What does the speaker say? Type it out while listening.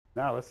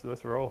Now let's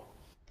roll.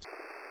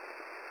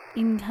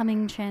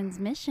 Incoming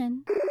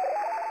transmission.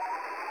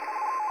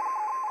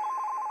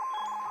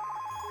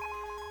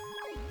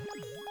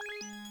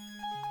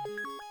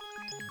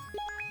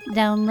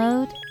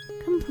 Download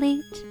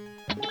complete.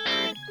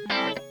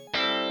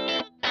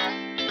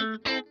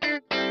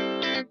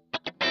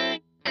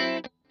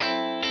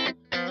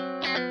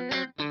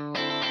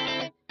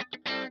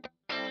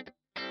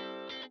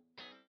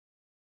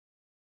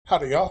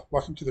 Howdy, y'all.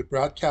 Welcome to the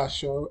Bradcast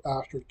show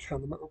after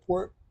tournament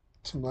report.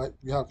 Tonight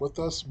we have with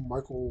us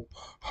Michael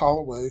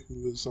Holloway,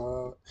 who is,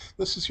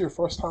 this is your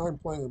first time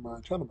playing in my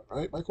tournament,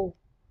 right, Michael?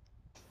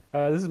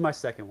 This is my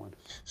second one.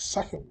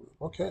 Second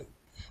one, okay.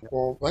 Yeah.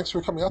 Well, thanks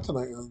for coming out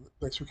tonight, and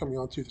thanks for coming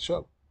on to the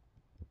show.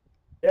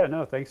 Yeah,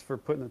 no, thanks for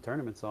putting the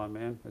tournaments on,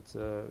 man. It's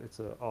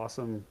a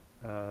awesome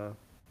uh,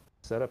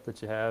 setup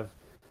that you have,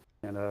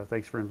 and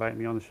thanks for inviting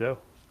me on the show.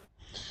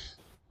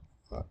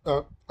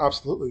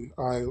 Absolutely.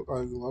 I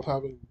love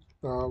having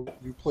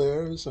new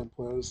players and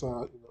players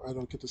that I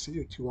don't get to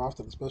see too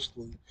often,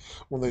 especially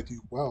when they do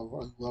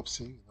well. I love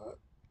seeing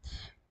that.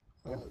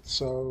 Yeah.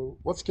 So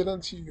let's get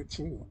into your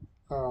team.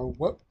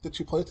 What did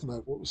you play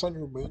tonight? What was on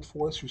your main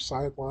force, your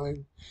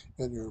sideline,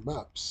 and your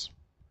maps?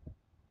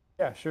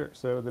 Yeah, sure.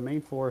 So the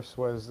main force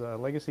was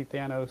Legacy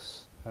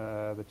Thanos,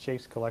 the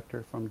Chase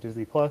Collector from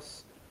Disney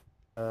Plus,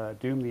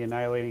 Doom the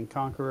Annihilating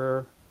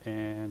Conqueror,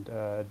 and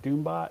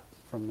Doombot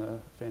from the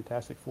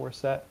Fantastic Four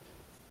set.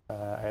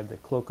 I had the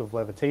Cloak of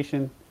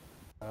Levitation,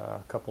 a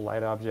couple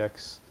light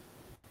objects.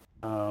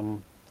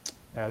 Um,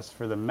 as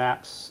for the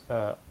maps,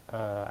 I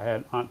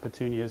had Aunt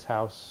Petunia's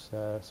house,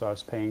 so I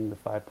was paying the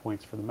 5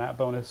 points for the map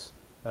bonus.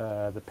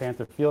 The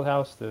Panther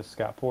Fieldhouse, the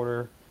Scott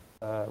Porter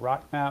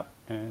rock map,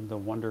 and the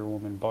Wonder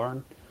Woman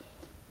barn.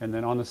 And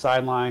then on the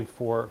sideline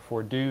for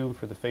Doom,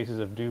 for the Faces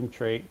of Doom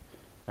trait,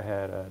 I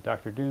had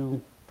Doctor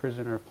Doom,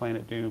 Prisoner of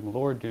Planet Doom,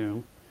 Lord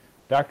Doom,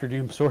 Doctor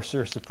Doom,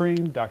 Sorcerer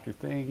Supreme, Doctor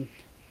Thing,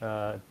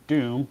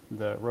 Doom,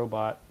 the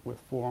robot with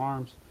 4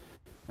 arms,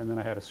 and then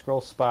I had a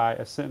Skrull Spy,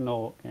 a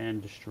Sentinel,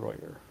 and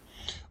Destroyer.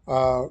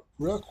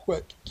 Real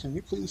quick, can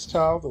you please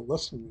tell the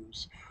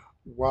listeners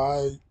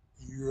why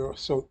you're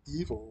so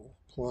evil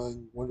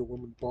playing Wonder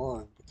Woman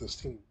Bond with this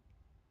team?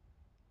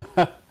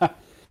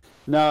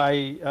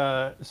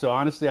 No, so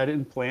honestly, I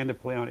didn't plan to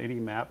play on any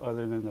map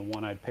other than the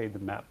one I paid the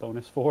map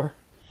bonus for.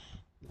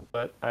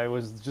 But I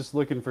was just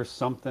looking for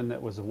something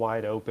that was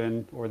wide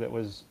open or that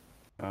was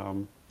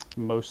um,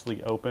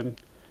 mostly open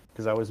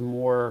because I was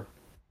more.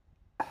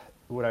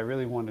 What I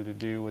really wanted to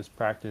do was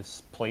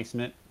practice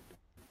placement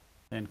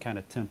and kind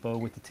of tempo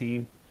with the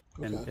team,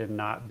 Okay. and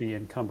not be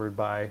encumbered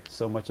by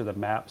so much of the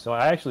map. So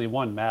I actually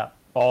won map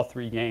all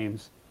 3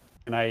 games,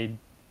 and I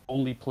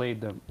only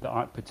played the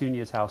Aunt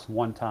Petunia's house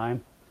one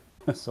time.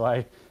 So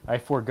I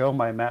forego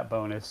my map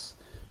bonus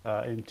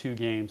in 2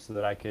 games so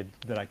that I could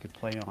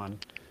play on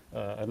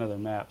another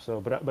map. So,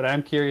 but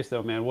I'm curious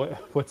though, man.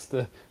 What's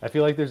the? I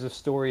feel like there's a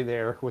story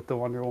there with the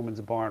Wonder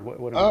Woman's barn. What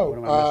Oh,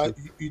 am I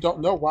missing? you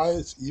don't know why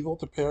it's evil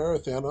to pair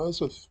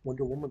Thanos with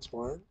Wonder Woman's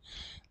Bond?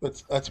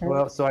 That's more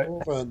Well, so I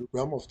evil than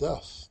Realm of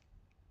Death.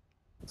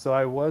 so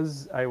I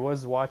was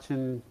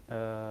watching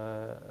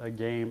a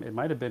game. It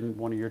might have been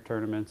one of your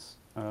tournaments.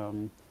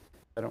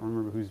 I don't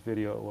remember whose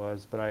video it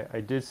was, but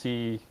I did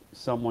see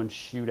someone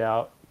shoot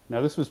out.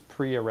 Now this was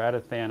pre-errata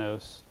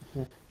Thanos,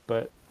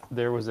 but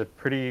there was a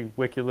pretty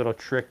wicked little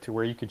trick to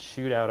where you could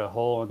shoot out a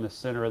hole in the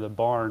center of the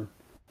barn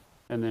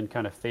and then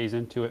kind of phase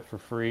into it for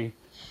free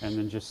and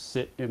then just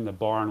sit in the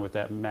barn with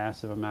that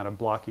massive amount of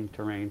blocking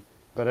terrain.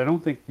 But I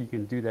don't think you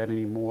can do that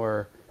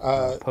anymore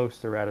Uh,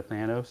 post errata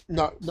Thanos.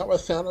 not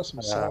with Thanos Uh,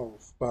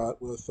 himself,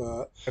 but with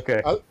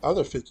okay.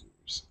 other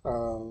figures.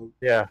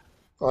 Yeah.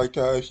 Like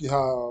if you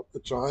have a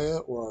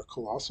giant or a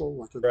colossal,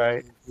 like a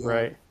Right. you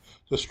Right.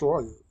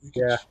 destroyer,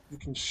 Yeah. you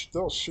can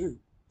still shoot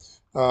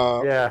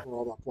Yeah. over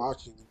all that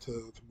blocking into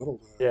the middle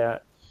Yeah.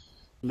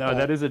 No, there.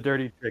 that is a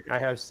dirty trick. I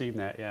have seen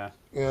that. Yeah.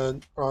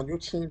 And on your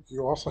team,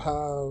 you also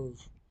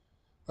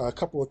have a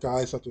couple of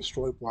guys that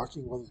destroy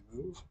blocking when they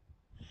move.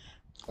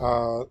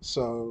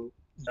 So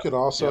you could Yep.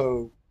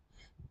 also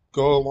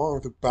go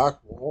along the back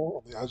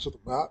wall on the edge of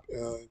the map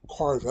and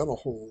carve in a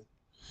hole,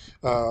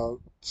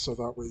 so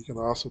that way you can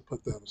also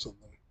put them in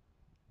there.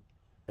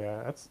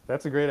 Yeah,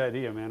 that's a great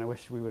idea, man. I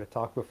wish we would have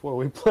talked before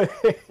we played.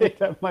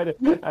 I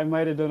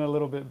might have done a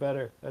little bit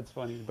better. That's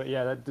funny, but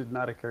yeah, that did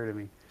not occur to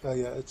me.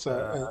 Yeah, it's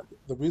Uh, and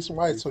the reason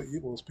why it's so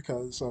evil is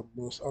because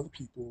most other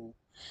people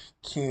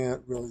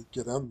can't really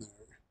get in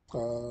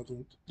there.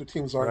 The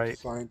teams aren't right.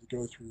 designed to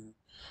go through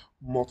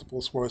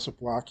multiple squares of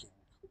blocking.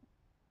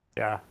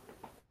 Yeah.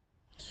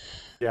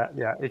 Yeah.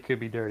 Yeah. It could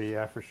be dirty.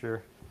 Yeah, for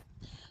sure.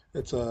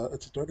 It's a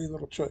dirty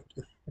little trick.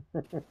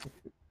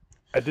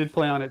 I did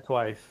play on it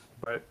twice,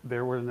 but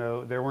there were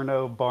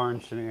no barn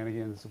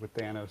shenanigans with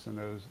Thanos in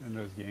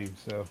those games.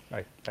 So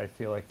I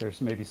feel like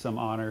there's maybe some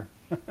honor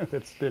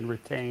that's been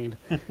retained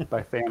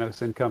by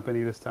Thanos and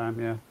company this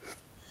time.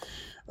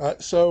 Yeah.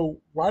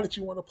 So why did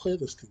you want to play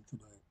this team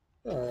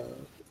tonight?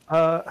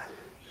 Uh,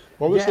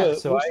 What yeah. what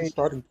So was the I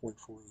starting point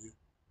for you?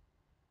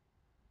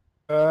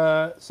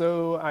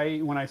 So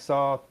when I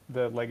saw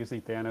the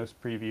Legacy Thanos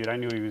previewed, I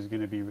knew he was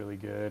going to be really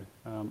good.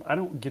 I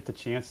don't get the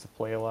chance to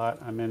play a lot.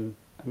 I'm in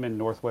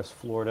Northwest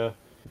Florida.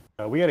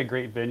 We had a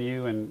great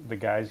venue, and the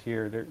guys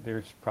here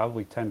there's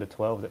probably 10 to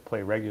 12 that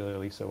play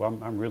regularly. So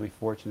I'm really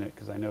fortunate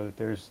because I know that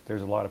there's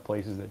a lot of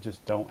places that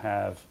just don't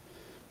have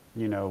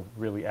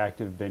really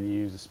active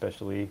venues,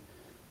 especially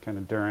kind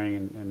of during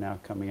and now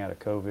coming out of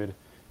COVID.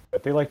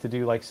 But they like to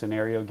do like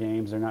scenario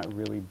games. They're not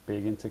really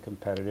big into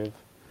competitive.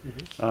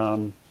 Hmm.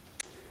 Um,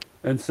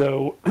 and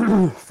so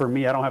for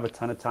me, I don't have a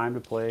ton of time to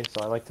play,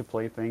 so I like to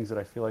play things that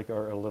I feel like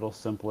are a little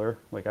simpler.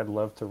 Like I'd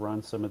love to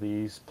run some of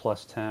these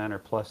plus 10 or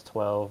plus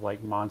 12,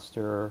 like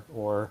Monster,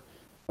 or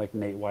like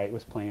Nate White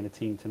was playing a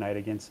team tonight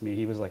against me.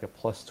 He was like a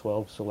plus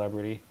 12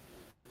 celebrity.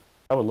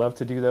 I would love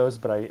to do those,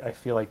 but I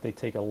feel like they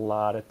take a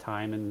lot of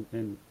time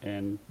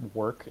and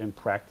work and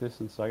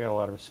practice, and so I got a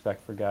lot of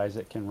respect for guys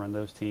that can run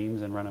those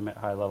teams and run them at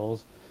high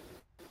levels.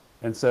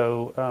 And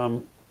so,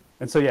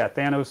 yeah,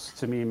 Thanos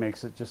to me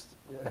makes it just,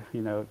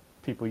 you know,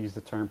 people use the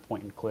term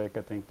point and click.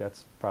 I think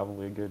that's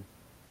probably a good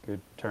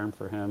term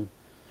for him.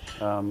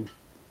 Um,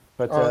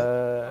 but Uh,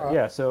 uh,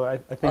 yeah, so I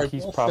I think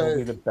he's will probably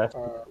say, the best.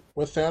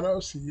 with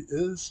Thanos, he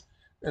is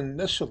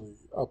initially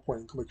a point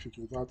and click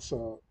figure.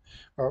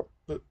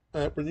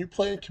 When you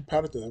play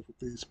competitive with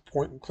these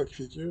point and click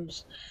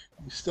figures,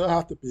 you still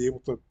have to be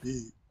able to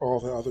beat all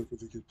the other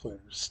really good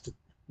players.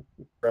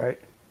 Right,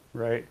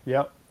 right.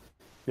 Yep,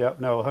 yep.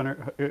 No,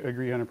 100,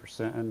 agree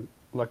 100%. And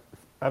look,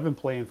 I've been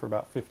playing for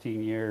about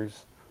 15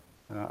 years.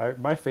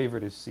 My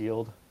favorite is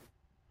sealed.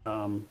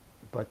 Um,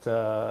 but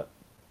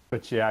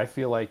yeah, I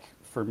feel like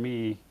for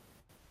me,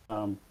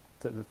 um,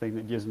 the thing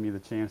that gives me the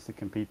chance to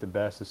compete the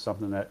best is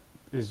something that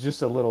is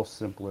just a little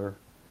simpler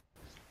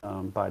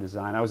by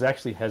design. I was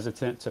actually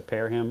hesitant to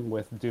pair him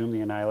with Doom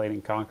the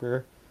Annihilating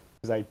Conqueror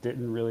because I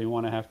didn't really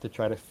want to have to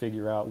try to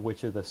figure out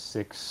which of the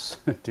six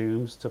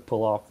Dooms to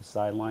pull off the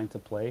sideline to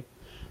play.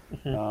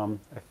 Mhm.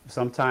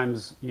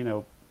 Sometimes,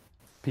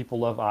 people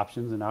love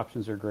options and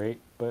options are great,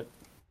 but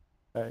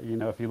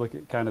if you look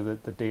at kind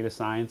of the data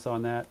science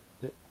on that,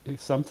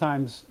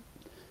 sometimes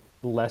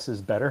less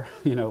is better.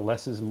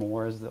 Less is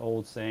more, as the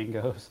old saying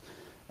goes.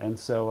 And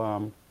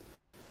so,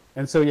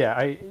 yeah,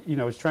 I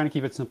was trying to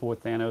keep it simple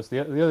with Thanos. The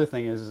other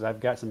thing is I've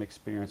got some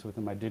experience with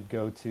him. I did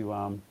go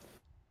to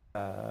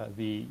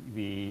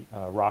the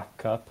Rock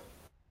Cup,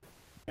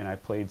 and I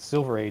played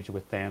Silver Age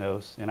with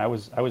Thanos, and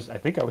I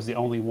think I was the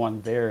only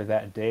one there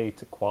that day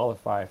to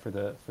qualify for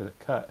the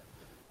cut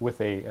with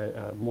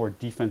a more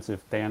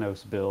defensive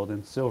Thanos build.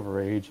 And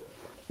Silver Age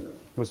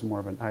was more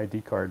of an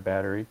ID card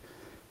battery.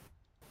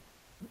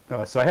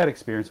 So I had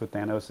experience with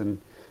Thanos,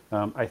 and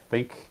I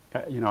think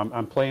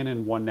I'm playing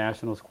in one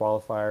Nationals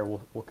qualifier.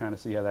 We'll kind of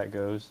see how that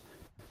goes.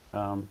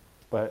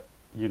 But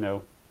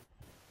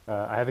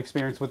I have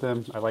experience with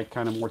him. I like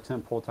kind of more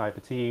tempo type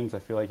of teams. I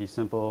feel like he's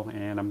simple,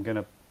 and I'm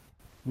gonna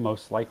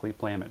most likely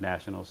play him at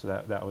Nationals. So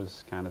that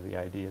was kind of the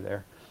idea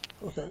there.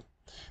 Okay.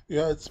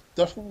 Yeah, it's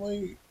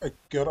definitely a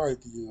good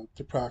idea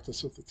to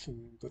practice with a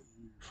team that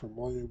you're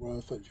familiar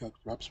with, that you've had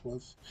reps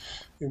with.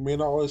 You may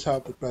not always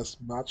have the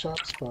best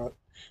matchups, but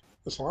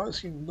as long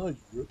as you know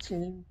your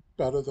team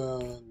better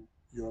than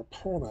your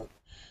opponent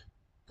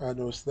and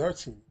knows their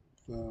team,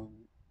 then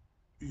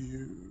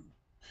you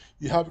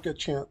you have a good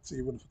chance,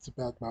 even if it's a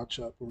bad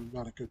matchup or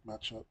not a good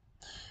matchup.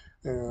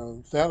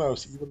 And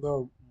Thanos, even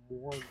though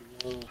more and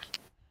more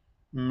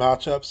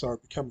matchups are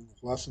becoming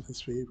less in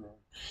his favor,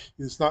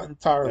 he's not Yeah.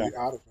 entirely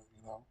out of it.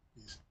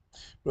 He's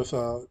with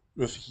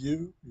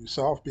you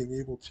yourself being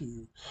able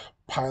to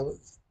pilot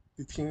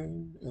the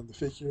team and the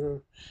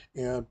figure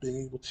and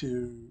being able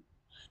to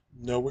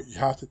know what you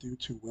have to do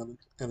to win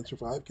and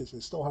survive because they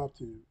still have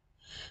to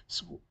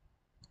score,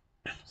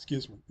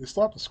 excuse me, they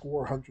still have to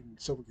score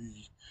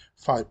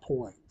 175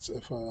 points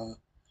if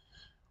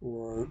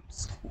or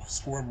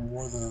score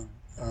more than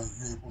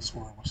you're able to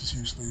score, which is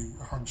usually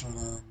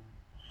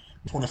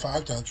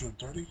 125 to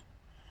 130,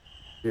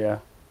 Yeah.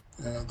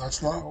 and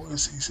that's not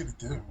always easy to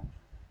do.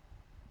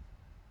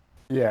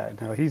 Yeah.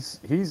 No, he's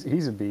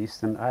a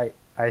beast, and I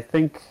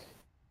think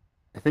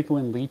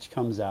when Leech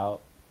comes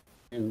out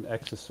in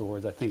X of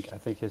Swords, I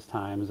think his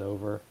time is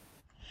over.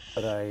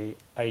 But I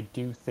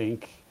do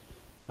think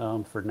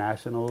for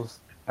Nationals,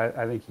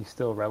 I think he's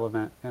still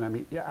relevant. And I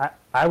mean, yeah,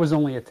 I was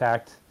only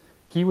attacked.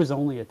 He was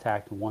only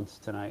attacked once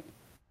tonight,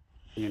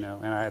 and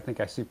I think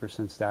I super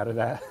sensed out of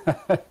that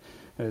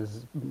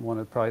is one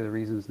of probably the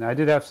reasons. Now I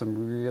did have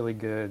some really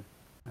good,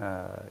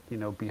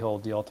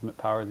 behold the ultimate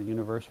power of the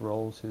universe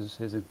rolls,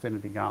 his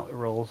Infinity Gauntlet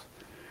rolls,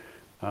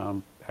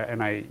 and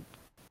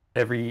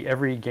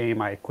every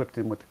game I equipped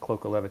him with the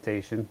Cloak of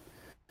Levitation,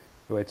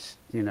 which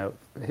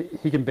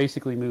he can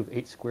basically move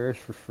 8 squares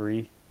for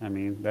free. I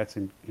mean, that's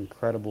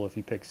incredible if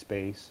you pick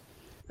space.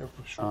 Yeah,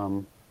 for sure.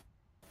 Um,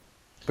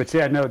 but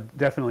yeah, no,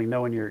 definitely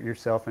knowing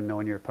yourself and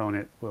knowing your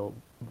opponent will.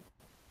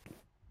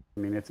 I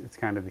mean, it's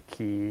kind of the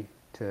key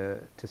to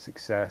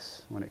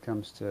success when it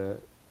comes to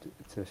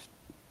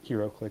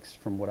Heroclix,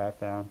 from what I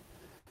found.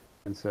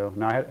 And so,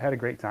 no, I had a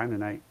great time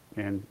tonight,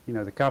 and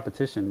the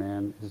competition,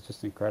 man, is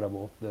just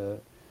incredible.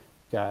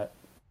 got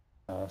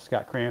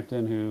Scott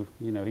Crampton, who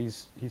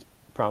he's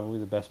probably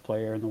the best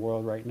player in the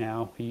world right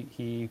now.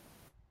 He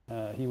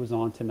was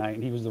on tonight,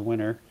 and he was the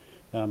winner.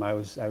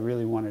 I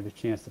really wanted a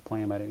chance to play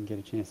him. I didn't get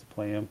a chance to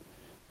play him,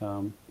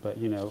 but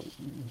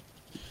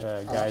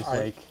guys I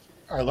like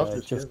I love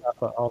to hear just that.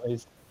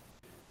 always.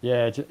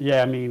 Yeah,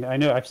 yeah. I mean, I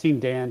know I've seen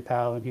Dan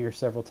Powell in here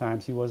several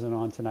times. He wasn't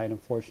on tonight,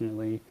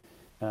 unfortunately.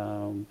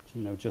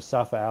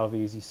 Josafa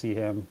Alves, you see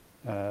him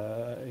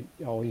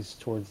always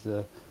towards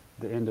the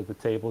end of the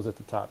tables, at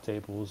the top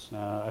tables.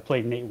 I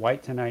played Nate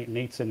White tonight.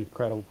 Nate's an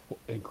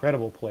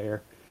incredible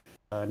player.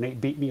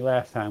 Nate beat me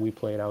last time we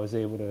played. I was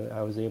able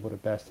to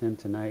best him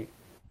tonight.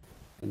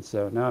 And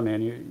so, no,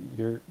 man,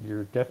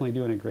 you're definitely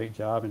doing a great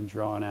job in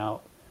drawing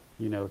out,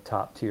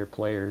 top tier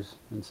players.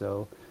 And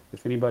so,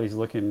 if anybody's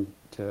looking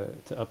to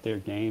up their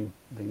game,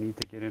 they need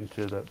to get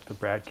into the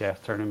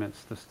Bradcast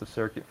tournaments, the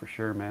circuit for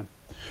sure, man.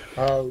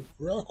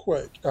 Real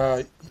quick,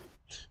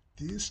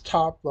 these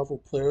top level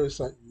players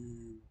that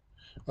you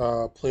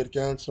played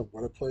against and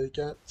want to play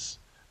against,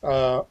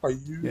 are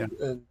Yeah. you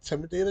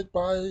intimidated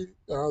by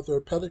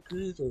their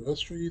pedigree, their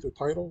history, their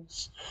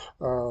titles,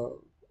 or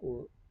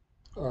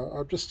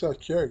I'm just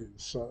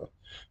curious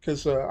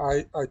because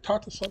I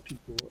talk to some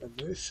people and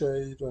they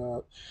say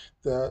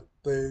that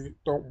they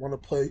don't want to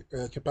play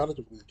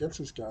competitively against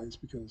these guys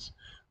because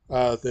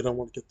they don't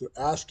want to get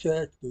their ass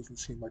kicked. It doesn't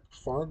seem like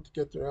fun to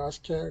get their ass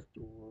kicked,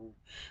 or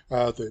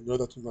they know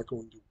that they're not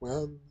going to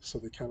win, so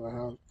they kind of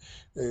have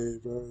a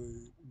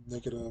very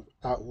negative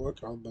outlook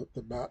on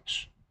the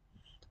match.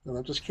 And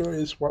I'm just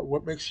curious,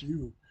 what makes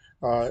you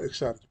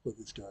excited to play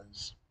these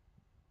guys?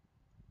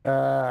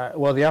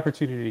 Well, the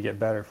opportunity to get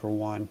better for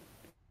one.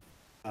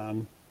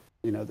 Um,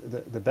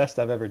 the best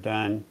I've ever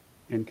done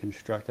in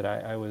constructed.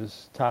 I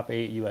was top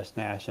 8 U.S.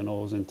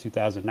 nationals in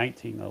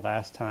 2019. The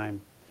last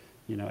time,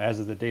 as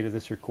of the date of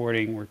this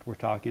recording, we're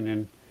talking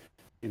in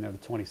the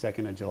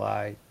 22nd of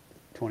July,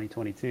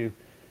 2022.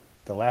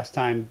 The last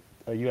time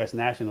a U.S.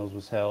 nationals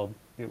was held,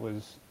 it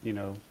was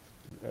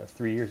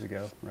 3 years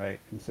ago, right?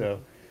 And so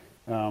Mhm.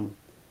 um,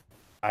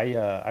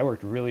 I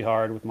worked really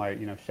hard with my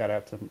shout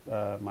out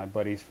to my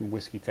buddies from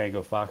Whiskey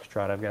Tango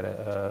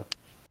Foxtrot.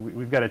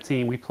 We've got a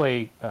team. We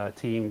play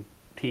team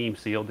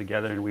sealed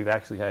together, and we've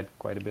actually had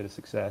quite a bit of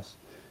success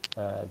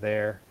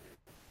there.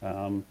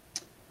 Um,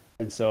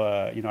 and so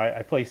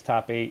I placed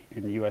top 8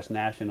 in the U.S.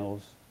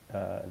 Nationals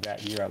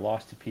that year. I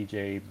lost to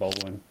PJ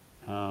Bolin,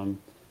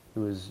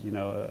 who was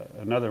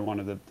another one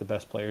of the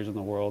best players in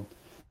the world.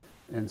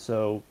 And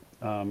so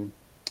um,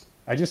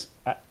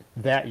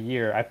 that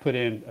year I put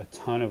in a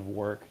ton of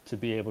work to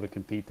be able to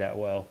compete that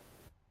well.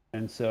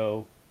 And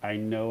so I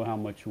know how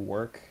much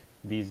work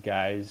these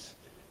guys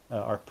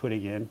are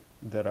putting in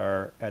that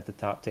are at the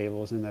top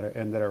tables and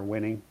that are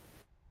winning.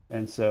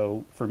 And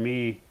so for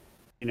me,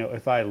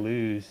 if I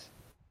lose,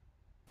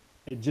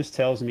 it just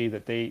tells me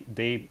that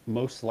they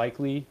most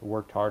likely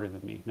worked harder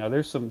than me. Now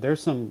there's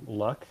some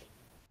luck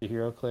to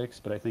Heroclix,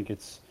 but I think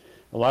it's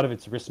a lot of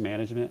it's risk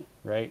management,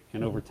 right?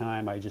 And over Mhm.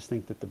 time, I just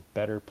think that the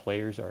better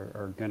players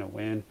are going to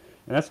win,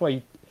 and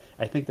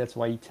I think that's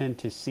why you tend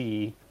to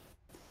see,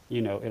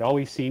 it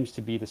always seems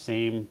to be the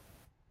same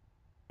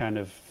kind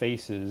of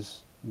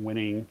faces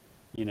winning,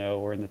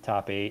 or in the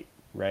top 8,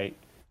 right?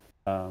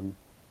 Um,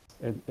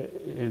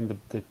 and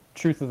the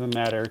truth of the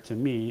matter to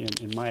me,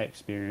 in my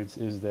experience,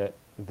 is that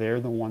they're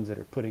the ones that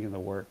are putting in the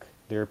work.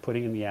 They're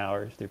putting in the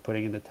hours. They're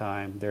putting in the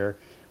time. They're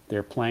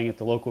playing at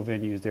the local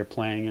venues. They're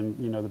playing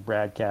in the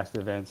broadcast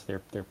events.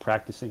 They're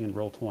practicing in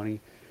Roll 20.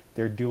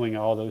 They're doing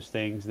all those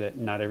things that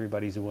not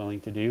everybody's willing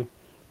to do.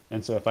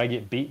 And so if I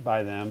get beat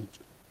by them,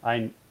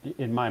 I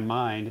in my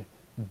mind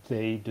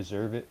they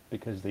deserve it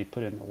because they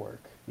put in the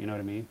work. You know what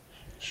I mean?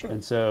 Sure.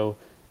 And so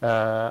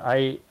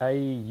I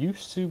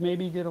used to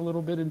maybe get a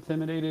little bit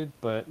intimidated,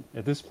 but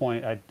at this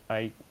point,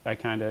 I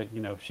kind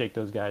of shake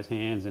those guys'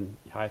 hands and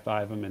high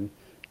five them and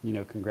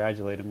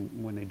congratulate them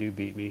when they do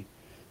beat me.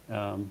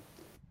 Um,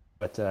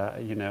 but at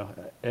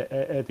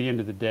the end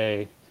of the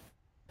day,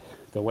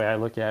 the way I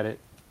look at it,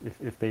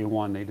 if they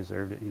won, they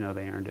deserved it.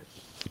 They earned it.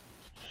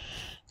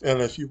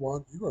 And if you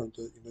won, you earned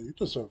it. You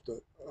deserved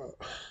it.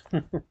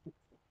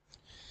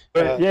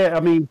 But Uh, yeah, I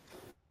mean,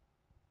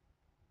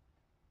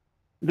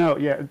 no,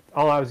 yeah.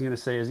 All I was going to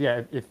say is,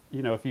 yeah, if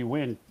you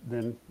win,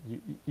 then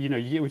you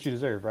get what you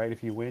deserve, right?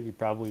 If you win, you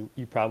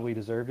probably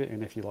deserved it,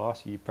 and if you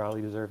lost, you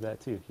probably deserve that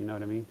too. You know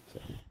what I mean? So,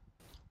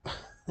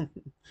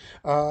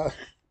 uh,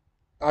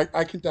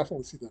 I can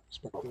definitely see that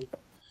perspective.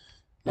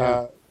 yeah,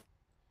 Uh,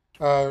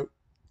 uh,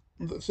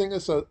 the thing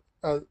is that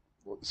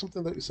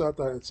something that you said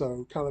that it's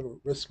a kind of a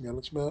risk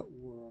management,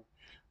 or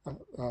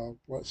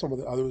what some of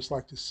the others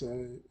like to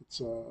say,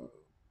 it's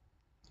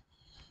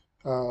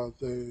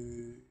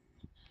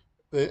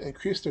they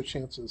increase their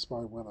chances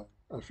by winning.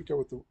 I forget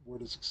what the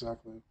word is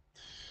exactly,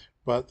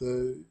 but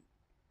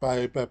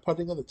by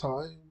putting in the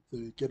time,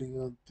 the getting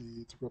in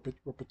the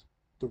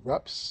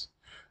reps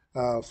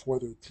for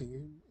their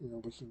team,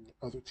 looking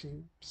at other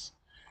teams,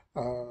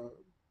 uh,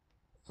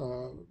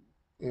 uh,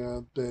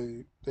 and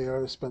they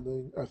are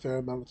spending a fair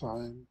amount of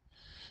time.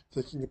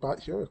 thinking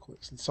about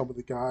Heroclix, and some of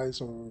the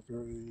guys are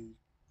very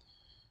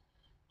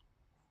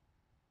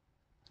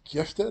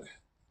gifted,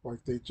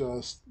 like they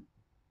just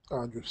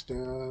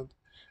understand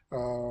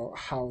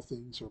how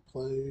things are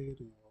played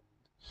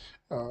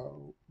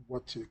and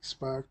what to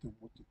expect and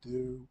what to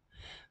do.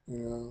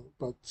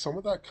 But some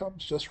of that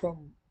comes just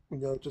from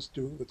just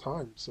doing the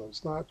time. So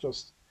it's not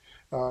just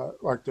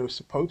like they're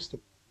supposed to.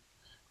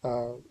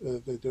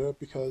 They do it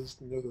because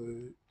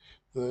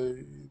they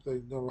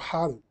they know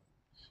how to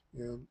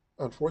win, and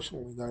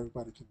unfortunately, not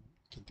everybody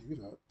can do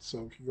that.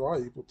 So if you are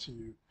able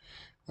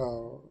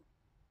uh,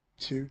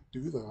 to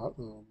do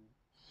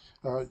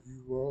that,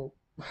 you will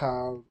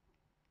have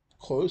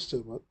close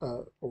to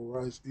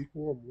or as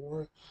equal or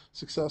more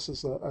success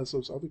as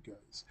those other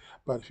guys.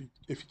 But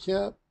if you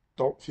can't,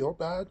 don't feel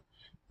bad.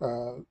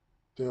 Uh,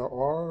 there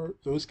are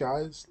those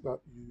guys that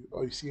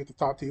you see at the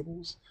top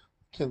tables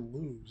can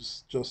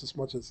lose just as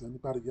much as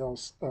anybody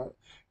else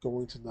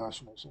going to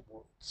nationals or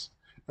worlds.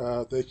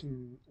 They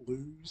can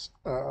lose.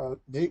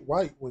 Nate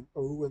White went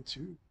 0 and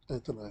 2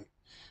 tonight.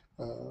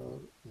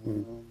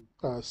 Mm.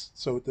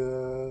 So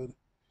did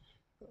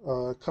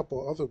a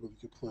couple other really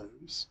good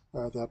players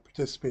that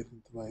participated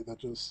in tonight.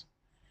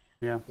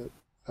 Yeah.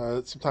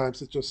 That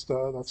sometimes it just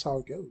that's how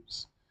it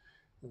goes.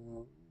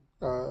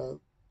 Um,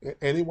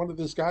 any one of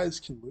those guys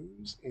can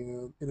lose,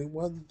 and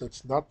anyone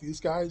that's not these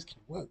guys can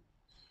win.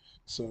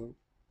 So,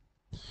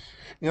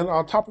 and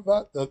on top of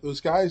that, those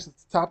guys at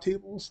the top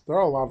tables, they're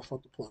a lot of fun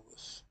to play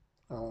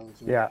with.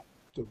 Yeah.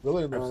 They're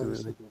really nice.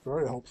 Absolutely. They're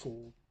very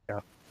helpful, Yeah.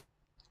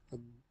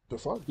 and they're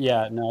fun.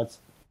 Yeah. No,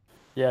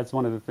 it's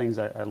one of the things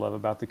I love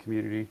about the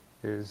community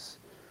is,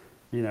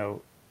 you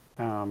know,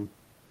 um,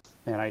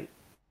 and I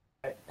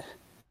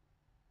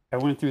I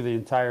went through the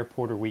entire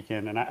Porter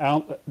weekend, and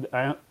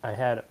I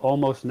had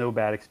almost no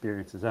bad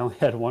experiences. I only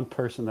had one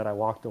person that I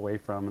walked away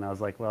from, and I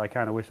was like, well, I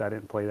kind of wish I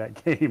didn't play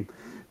that game.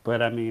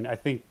 But I mean, I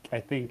think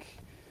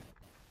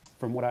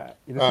from what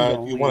this is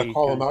the Do you want to only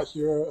call kind them of out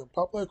here in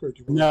public, or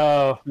do you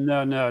want to?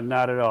 no, no, no,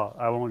 not at all.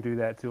 I won't do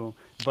that to him.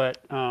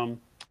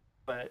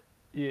 But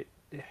it,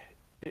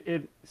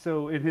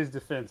 so in his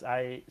defense,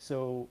 I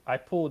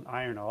pulled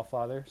Iron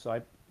Allfather. So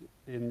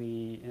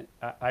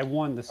I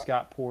won the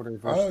Scott Porter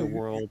versus Oh, the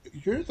World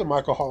you're the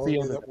Michael Holloway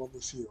field. that won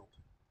the Shield.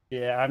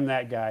 Yeah, I'm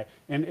that guy.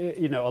 And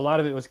a lot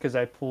of it was because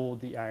I pulled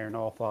the Iron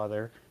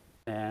Allfather,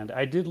 and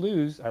I did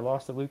lose. I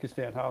lost to Lucas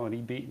Van Hollen.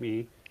 He beat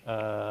me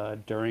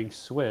during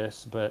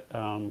Swiss, but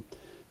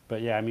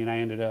yeah, I mean, I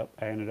ended up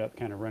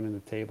kind of running the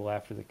table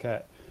after the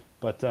cut.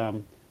 But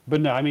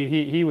no, I mean,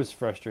 he was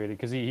frustrated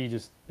because he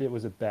just it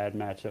was a bad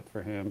matchup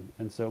for him,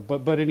 and so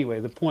but anyway,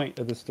 the point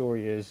of the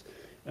story is,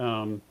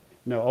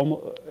 no,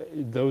 almost,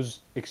 those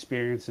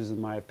experiences, in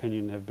my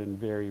opinion, have been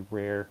very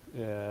rare.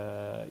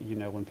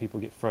 When people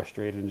get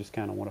frustrated and just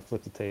kind of want to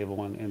flip the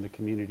table, and the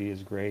community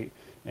is great,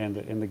 and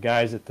the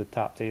guys at the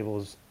top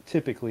tables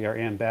typically are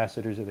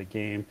ambassadors of the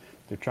game.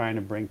 They're trying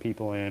to bring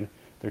people in.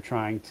 They're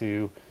trying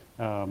to,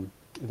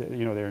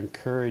 they're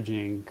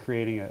encouraging,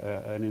 creating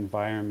an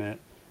environment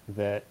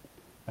that,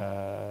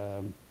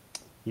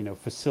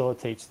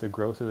 facilitates the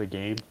growth of the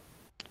game.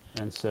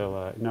 And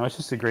so, no, it's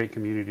just a great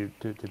community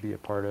to be a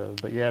part of.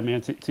 But yeah,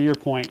 man, to your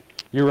point,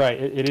 you're right.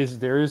 It is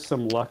there is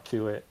some luck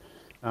to it,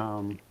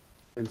 um,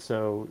 and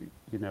so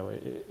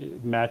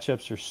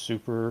matchups are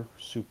super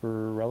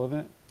super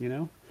relevant.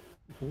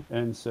 Mhm.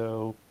 And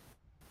so,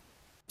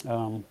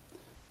 um,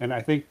 and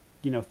I think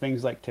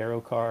things like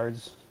tarot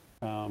cards.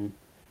 Um,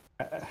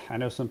 I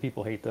know some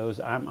people hate those.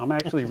 I'm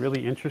actually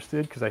really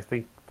interested because I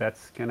think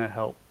that's gonna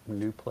help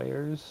new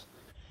players.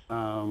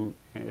 And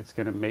it's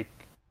gonna make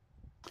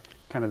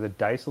kind of the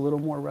dice a little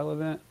more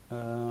relevant,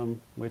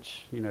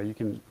 which you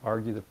can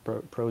argue the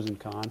pros and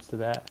cons to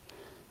that.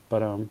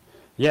 But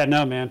yeah,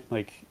 no, man,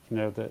 like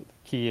the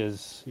key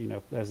is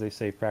as they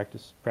say,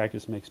 practice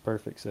makes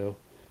perfect. So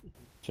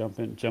jump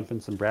in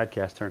some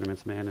Bradcast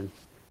tournaments, man, and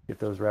get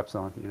those reps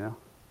on.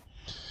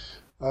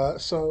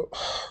 So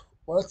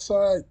let's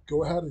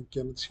go ahead and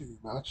get into your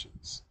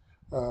matches.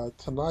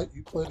 Tonight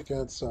you played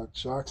against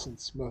Jackson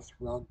Smith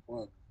round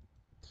one.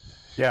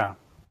 Yeah,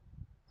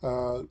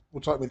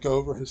 Would you like me to go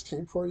over his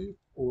team for you,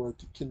 or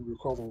can you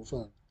recall the whole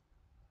thing?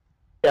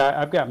 yeah,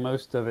 I've got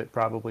most of it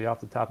probably off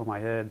the top of my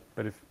head,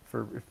 but if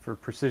for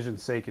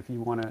precision's sake, if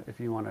you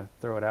wanna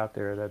throw it out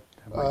there, that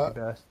might Uh, be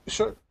best.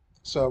 sure.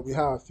 So we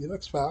have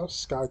Felix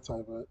Faust, Sky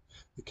Tyrant,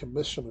 the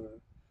Commissioner,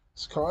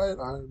 Sky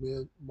and Iron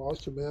Man,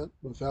 Mars Command,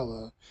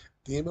 Ravella,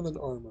 Demon and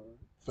Armor,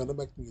 Venom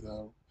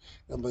Magneto,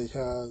 and he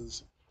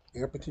has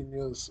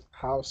Ampetina's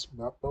House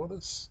map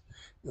bonus,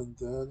 and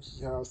then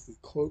he has the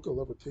Cloak of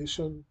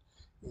Levitation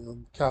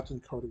and Captain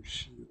Carter's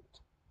Shield.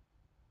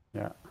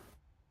 Yeah.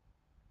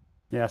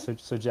 Yeah, so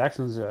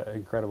Jackson's an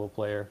incredible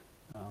player.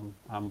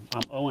 I'm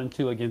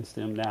 0-2 against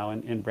him now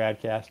in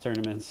Bradcast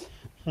tournaments.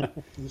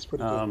 He's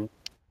pretty good. um,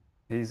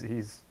 he's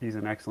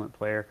an excellent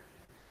player.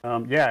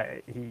 Yeah,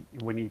 he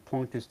when he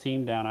plunked his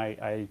team down,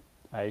 I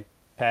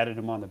patted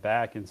him on the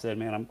back and said,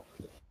 "Man,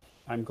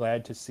 I'm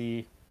glad to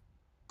see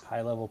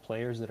high level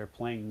players that are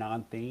playing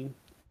non-theme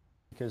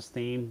because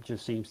theme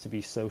just seems to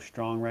be so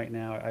strong right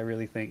now. I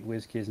really think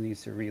WizKids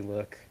needs to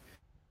relook.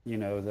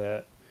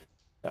 The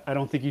I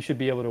don't think you should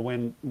be able to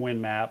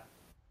win map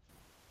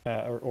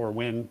or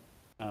win.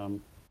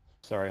 Um,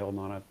 sorry, hold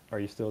on. Are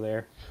you still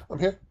there? I'm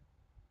here.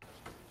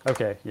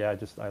 Okay, yeah.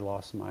 I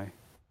lost my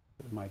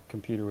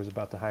computer was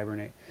about to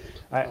hibernate.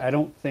 I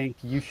don't think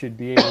you should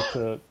be able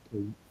to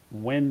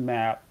win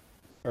map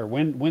or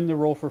win the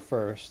roll for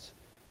first.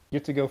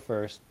 Get to go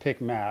first.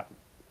 Pick map.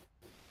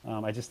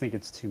 I just think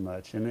it's too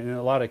much, and in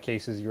a lot of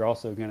cases, you're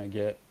also going to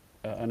get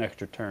an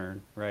extra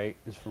turn, right?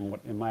 Is from what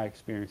in my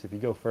experience, if you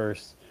go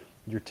first,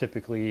 you're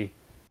typically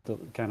the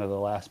kind of the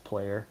last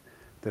player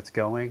that's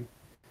going,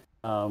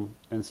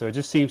 and so it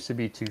just seems to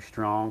be too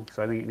strong.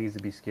 So I think it needs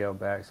to be scaled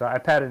back. So I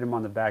patted him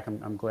on the back.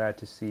 I'm glad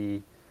to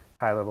see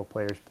high level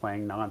players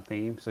playing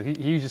non-theme. So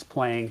he's just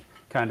playing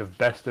kind of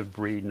best of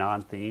breed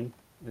non-theme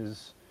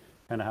is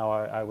kind of how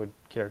I would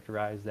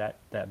characterize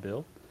that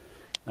build.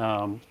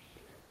 Um,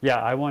 yeah,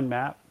 I won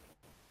map.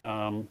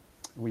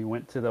 We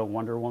went to the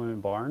Wonder Woman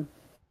barn.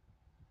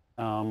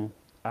 Um,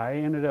 I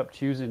ended up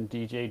choosing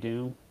DJ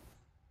Doom.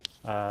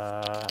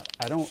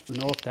 I don't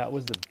know if that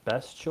was the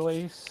best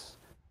choice.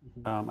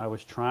 Hmm. I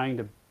was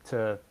trying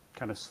to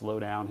kind of slow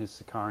down his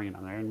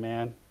Sicarian Iron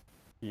Man.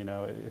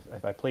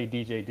 If I play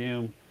DJ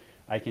Doom,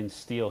 I can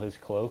steal his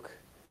cloak,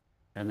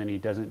 and then he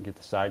doesn't get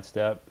the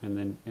sidestep, and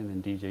then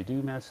DJ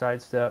Doom has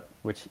sidestep,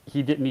 which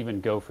he didn't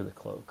even go for the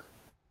cloak.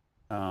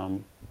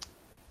 Um,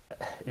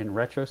 in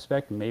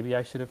retrospect, maybe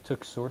I should have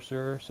took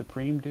Sorcerer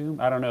Supreme Doom.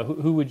 I don't know.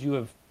 Who would you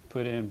have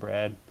put in,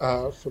 Brad?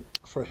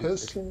 For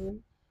his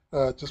team,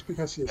 just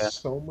because he has Yeah.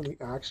 so many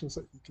actions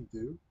that he can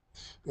do,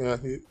 and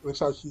he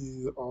looks like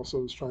he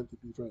also is trying to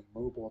be very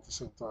mobile at the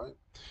same time.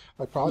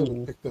 I probably would have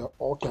Hmm. picked the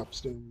all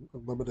caps team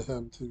and limited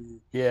him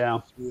to Yeah.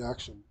 3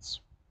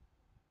 actions.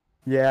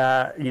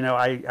 Yeah.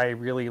 I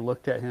really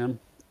looked at him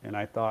and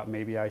I thought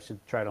maybe I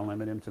should try to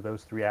limit him to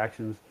those 3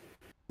 actions.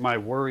 My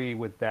worry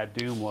with that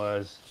Doom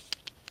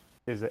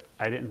is that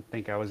I didn't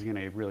think I was going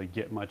to really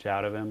get much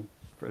out of him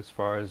for, as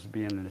far as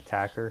being an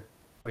attacker,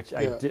 which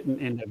I Yeah, didn't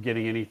end up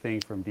getting anything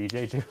from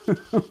DJ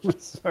Doom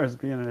as far as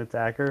being an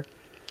attacker.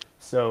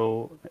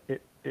 So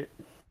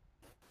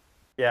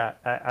yeah,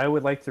 I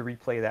would like to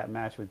replay that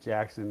match with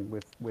Jackson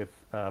with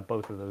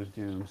both of those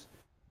Dooms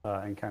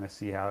and kind of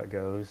see how it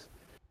goes.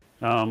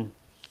 Um,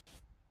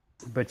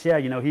 but yeah,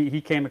 he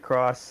came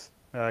across,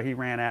 he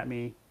ran at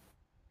me,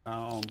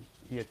 um,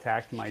 he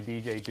attacked my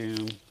DJ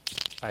Doom.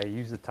 I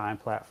used the time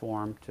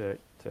platform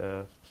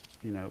to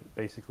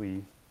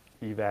basically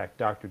evac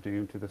Doctor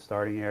Doom to the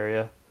starting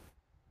area,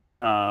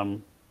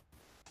 um,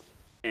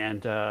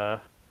 and uh,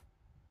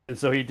 and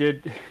so he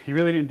did. He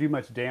really didn't do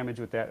much damage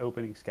with that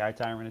opening Sky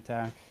Tyrant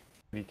attack.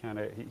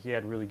 He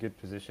had really good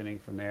positioning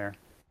from there.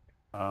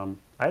 I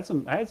had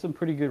some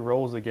pretty good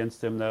rolls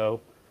against him though,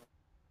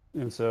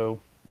 and so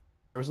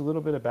there was a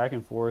little bit of back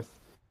and forth.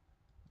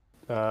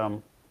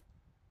 Um,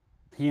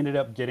 he ended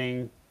up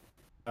getting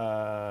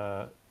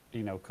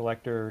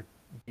Collector,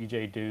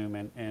 DJ Doom,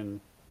 and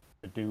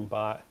the Doom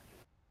bot,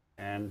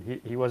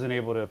 and he wasn't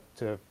able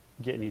to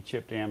get any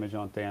chip damage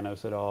on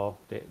Thanos at all.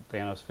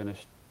 Thanos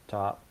finished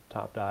top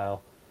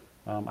dial.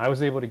 I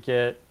was able to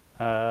get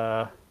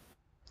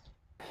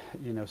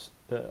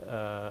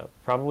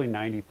probably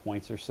 90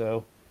 points or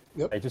so.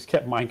 yep. I just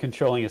kept mind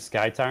controlling a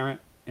Sky Tyrant,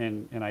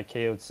 and I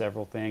KO'd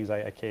several things.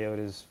 I KO'd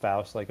his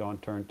Faust like on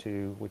turn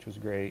 2, which was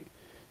great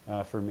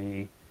for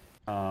me.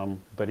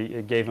 But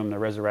it gave him the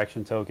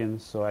resurrection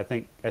tokens, so I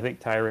think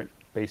Tyrant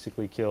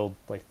basically killed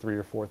like 3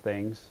 or 4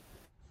 things,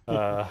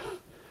 uh,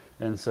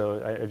 and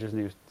so I just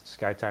knew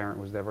Sky Tyrant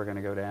was never going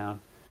to go down.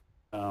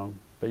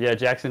 But yeah,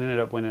 Jackson ended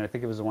up winning. I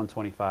think it was a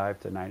 125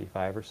 to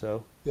 95 or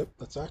so. Yep,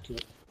 that's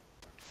accurate.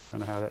 I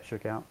don't know how that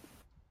shook out.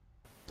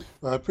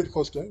 Pretty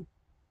close game.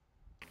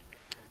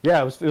 Yeah,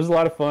 it was a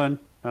lot of fun.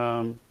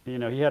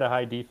 He had a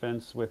high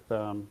defense with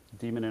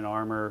Demon and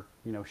Armor,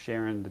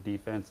 sharing the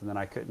defense, and then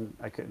I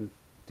couldn't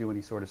do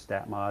any sort of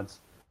stat mods.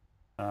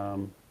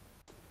 Um,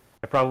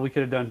 I probably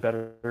could have done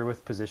better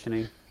with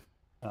positioning,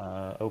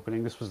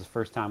 opening. This was the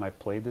first time I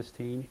played this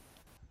team,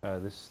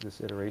 this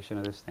iteration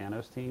of this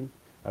Thanos team.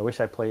 I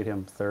wish I played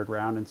him third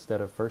round instead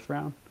of first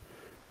round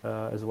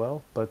as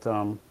well. But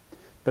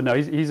no,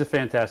 he's a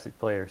fantastic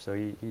player, so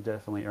he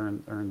definitely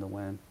earned the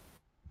win.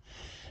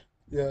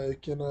 Yeah,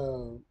 it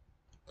can.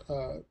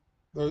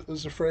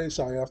 There's a phrase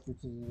I often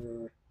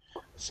hear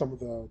some of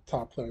the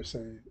top players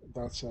say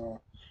that's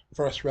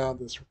first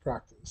round is for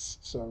practice.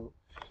 So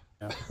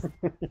Yeah.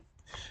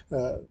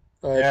 uh,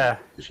 Yeah.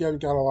 if you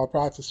haven't got a lot of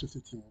practice with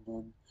your team,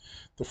 then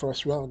the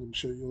first round, I'm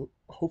sure you'll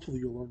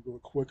learn real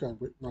quick on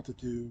what not to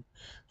do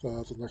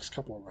the next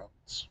couple of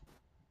rounds.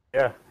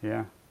 Yeah.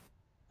 Yeah.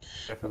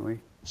 Definitely.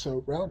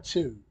 So round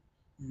two,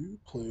 you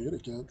played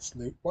against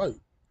Nate White.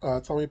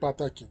 Tell me about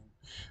that game.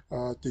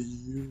 Do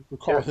you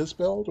recall Yeah. his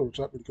build, or would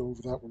you like me to go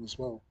over that one as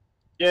well?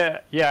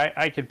 Yeah. Yeah.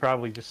 I could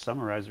probably just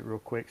summarize it real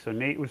quick. So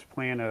Nate was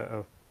playing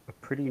a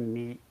pretty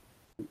neat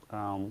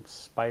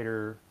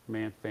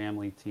Spider-Man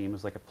family team. It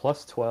was like a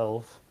plus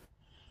 12,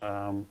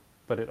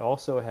 but it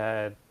also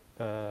had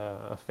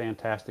a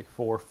Fantastic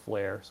Four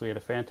flair. So we had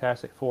a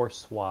Fantastic Four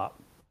swap.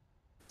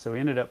 So we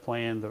ended up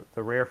playing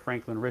the rare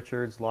Franklin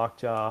Richards,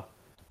 Lockjaw.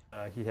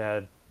 He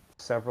had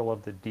several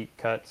of the deep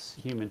cuts,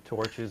 Human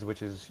Torches,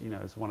 which is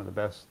is one of the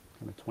best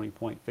kind of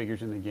 20-point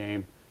figures in the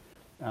game.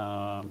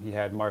 He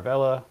had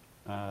Marvella,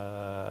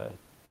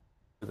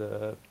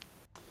 the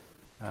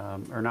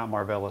or not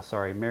Marvella,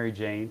 sorry, Mary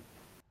Jane,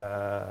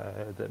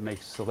 that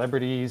makes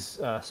celebrities,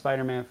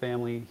 Spider-Man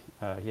family.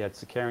 He had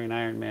Sicarian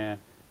Iron Man,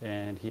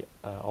 and he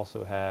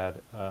also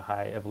had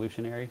High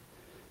Evolutionary.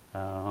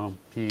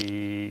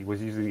 He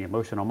was using the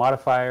emotional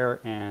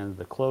modifier and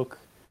the cloak.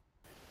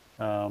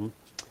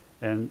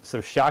 And so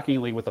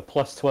shockingly, with a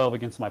 +12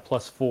 against my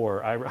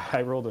 +4,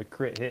 I rolled a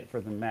crit hit for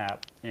the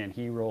map, and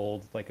he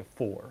rolled like a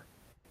 4.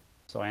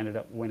 So I ended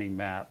up winning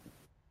map.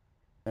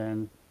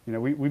 And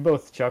we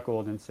both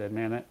chuckled and said,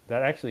 "Man,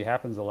 that actually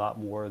happens a lot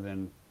more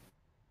than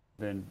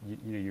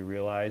you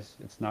realize.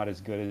 It's not as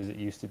good as it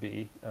used to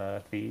be."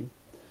 Theme,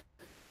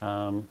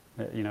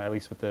 at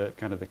least with the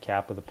kind of the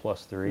cap of the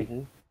 +3.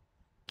 Mm-hmm.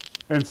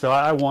 And so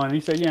I won. And he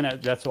said, "Yeah,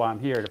 that's why I'm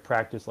here, to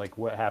practice like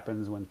what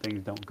happens when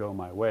things don't go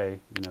my way."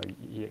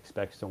 He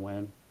expects to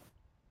win.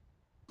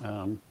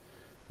 And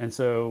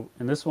so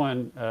in this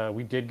one,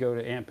 we did go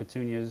to Aunt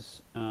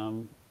Petunia's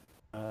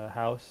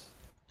house.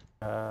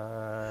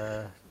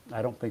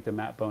 I don't think the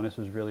map bonus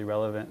was really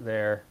relevant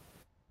there.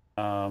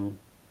 I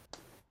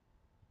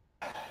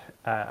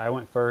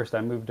went first.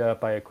 I moved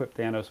up. I equipped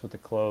Thanos with the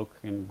cloak,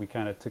 and we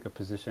kind of took a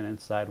position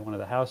inside one of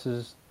the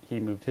houses. He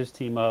moved his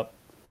team up.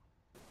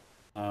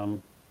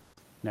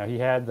 Now he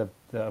had the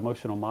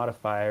emotional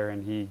modifier,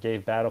 and he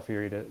gave Battle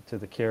Fury to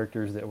the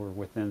characters that were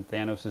within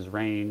Thanos'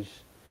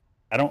 range.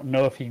 I don't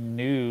know if he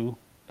knew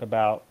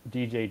about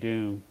DJ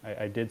Doom.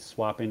 I did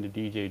swap into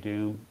DJ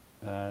Doom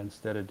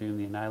instead of Doom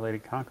the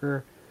Annihilated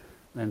Conqueror,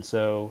 and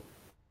so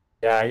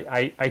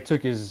yeah, I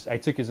took his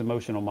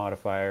emotional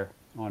modifier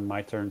on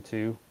my turn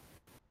 2,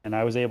 and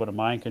I was able to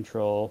mind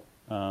control.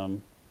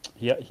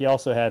 He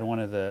also had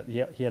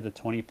he had the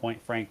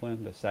 20-point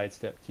Franklin, the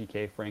sidestep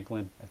TK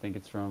Franklin. I think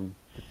it's from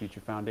the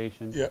Future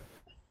Foundation. Yeah.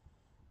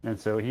 And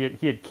so he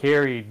had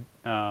carried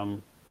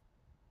the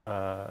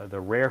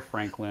rare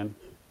Franklin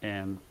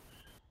and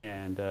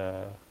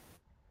the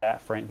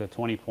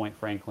 20-point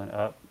Franklin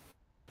up.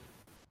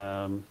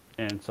 And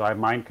so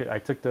I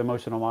took the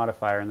emotional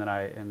modifier, and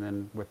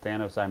then with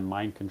Thanos I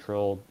mind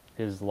controlled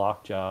his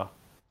Lockjaw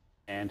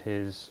and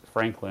his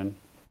Franklin.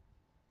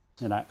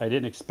 And I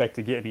didn't expect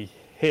to get any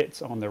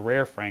hits on the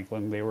rare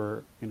Franklin. They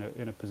were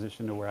in a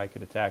position to where I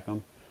could attack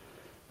them.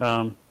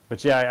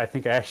 But yeah, I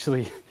think I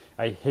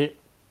hit.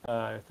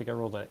 I think I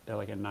rolled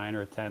like a 9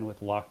 or a 10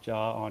 with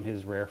Lockjaw on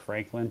his rare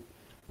Franklin.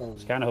 I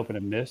was kind of hoping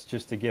to miss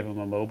just to give him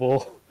a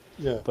mobile.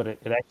 Yeah. But it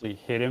actually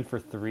hit him for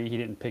 3. He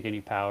didn't pick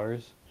any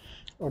powers.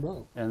 Oh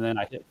no. And then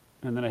I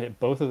hit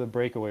both of the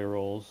breakaway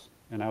rolls,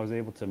 and I was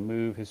able to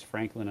move his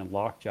Franklin and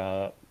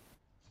Lockjaw up.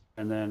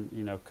 And then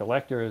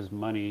Collector is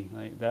money.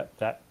 Like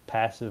that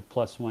passive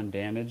 +1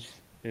 damage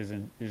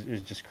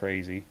is just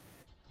crazy.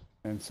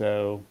 And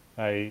so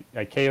I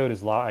KO'd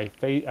his I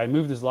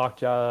moved his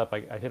Lockjaw up.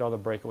 I hit all the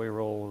breakaway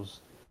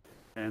rolls,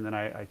 and then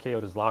I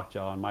KO'd his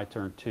Lockjaw on my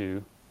turn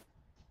 2.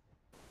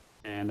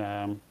 And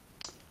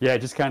yeah, it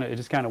just kind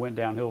of went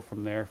downhill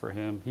from there for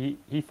him.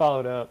 He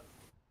followed up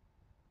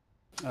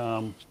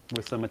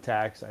with some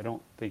attacks. I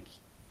think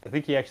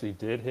he actually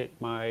did hit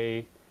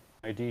my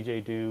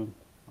DJ Doom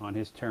on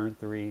his turn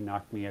 3,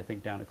 knocked me, I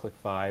think, down to click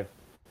 5.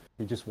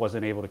 He just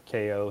wasn't able to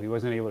KO. He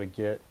wasn't able to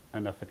get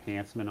enough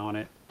enhancement on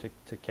it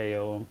to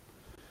KO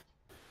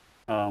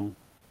him.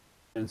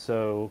 And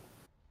so,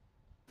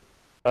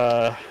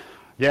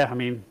 yeah, I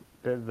mean,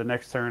 the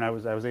next turn I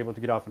was able to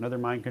get off another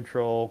mind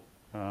control.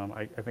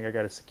 I think I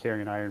got a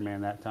Sicarian Iron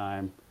Man that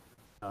time.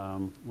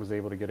 Was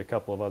able to get a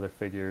couple of other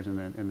figures, and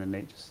then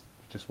Nate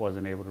just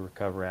wasn't able to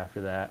recover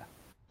after that.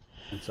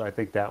 And so I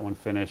think that one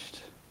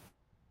finished,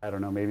 I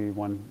don't know, maybe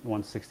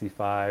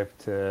 165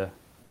 to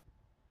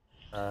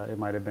it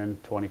might have been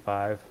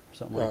 25 or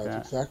something like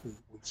that. Exactly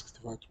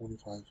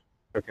 165-25.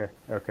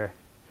 Okay.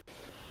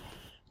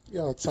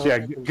 Yeah, it sounds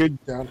like it was good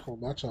a downhill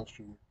match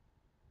after.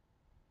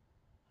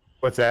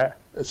 What's that?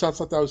 It sounds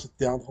like that was a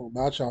downhill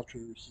match after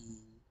he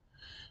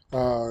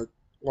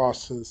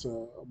lost his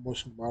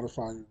emotional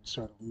modifier and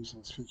started losing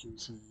his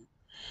figures.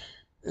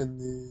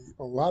 In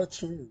a lot of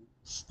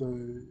teams,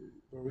 the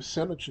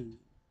synergy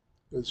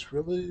is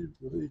really,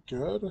 really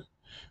good,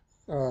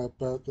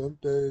 but then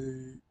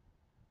they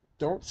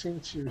don't seem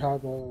to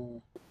have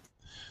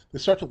they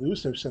start to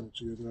lose their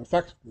synergy or their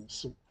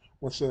effectiveness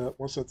once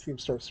the team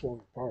starts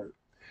falling apart.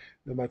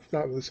 And that's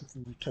not really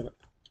something you can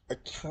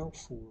account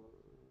for.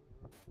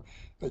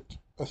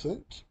 I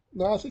think.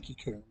 No, I think you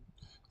can.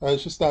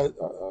 It's just that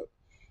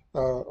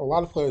a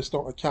lot of players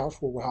don't account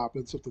for what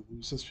happens if they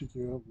lose this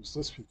figure and lose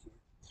this figure.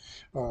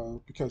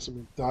 Because, I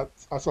mean,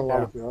 that's a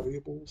lot of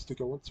variables to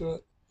go into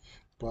it.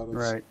 But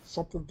it's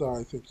something that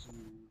I think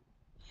you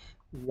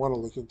want to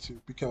look into,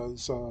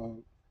 because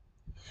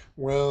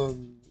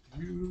when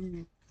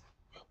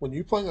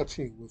you playing a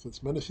team with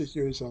as many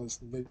figures as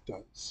Nate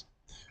does,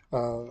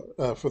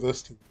 for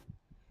this team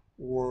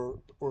or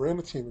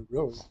any team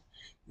really.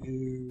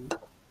 You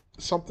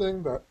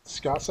something that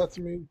Scott said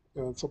to me,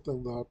 and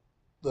something that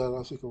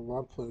I think a lot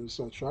of players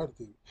try to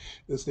do,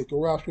 is they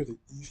go after the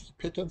easy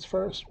pickings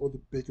first or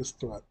the biggest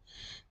threat.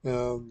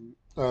 And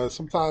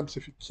sometimes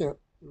if you can't,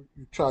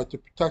 you try to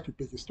protect your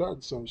biggest threat,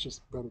 and so it's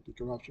just better to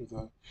go after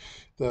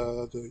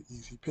the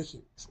easy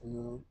pickings.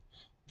 And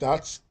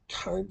that's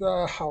kind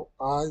of how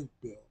I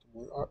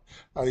build.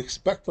 I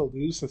expect to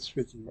lose this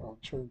figure on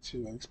turn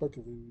two. I expect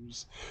to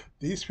lose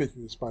these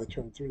figures by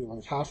turn three.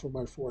 Like half of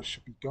my force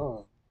should be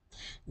gone.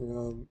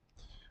 And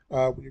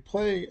when you're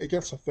playing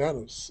against a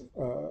Thanos,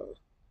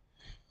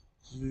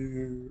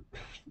 you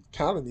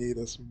kind of need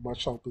as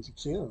much help as you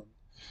can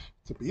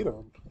to beat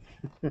him.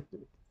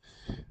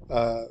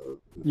 Uh,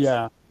 it's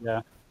Yeah,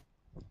 yeah,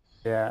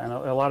 yeah. And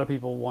a lot of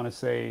people want to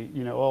say,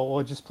 oh,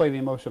 well, just play the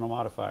emotional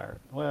modifier.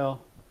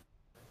 Well,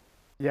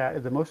 yeah,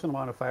 the emotional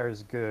modifier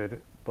is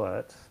good,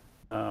 but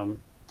um,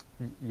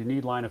 you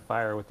need line of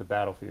fire with the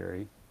Battle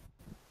Fury.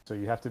 So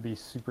you have to be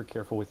super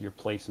careful with your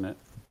placement.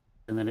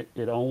 And then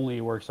it only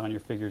works on your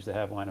figures that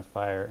have line of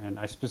fire. And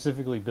I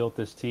specifically built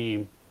this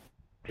team.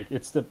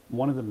 It's the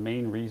one of the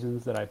main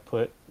reasons that I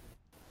put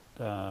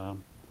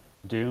um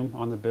Doom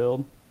on the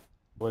build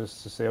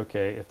was to say,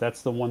 okay, if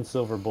that's the one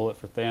silver bullet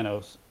for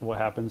Thanos, what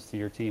happens to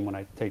your team when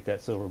I take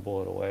that silver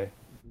bullet away?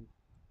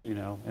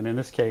 And in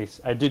this case,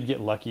 I did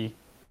get lucky.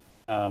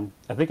 I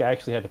think I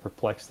actually had to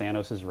perplex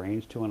Thanos'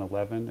 range to an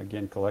 11.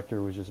 Again,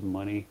 Collector was just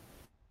money.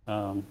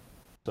 Um,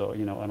 so,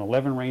 an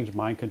 11 range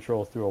mind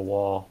control through a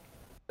wall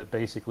that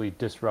basically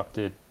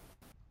disrupted,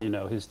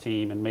 his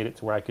team and made it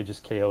to where I could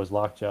just KO his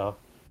Lockjaw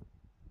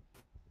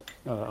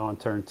on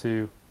turn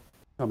two.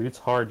 I mean, it's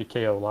hard to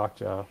KO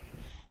Lockjaw.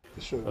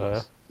 it sure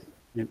Uh,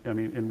 is.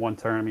 in one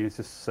turn. I mean, it's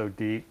just so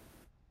deep.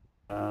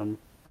 Um,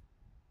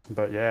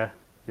 but yeah,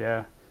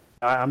 yeah,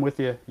 I'm with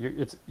you.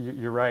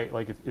 You're right.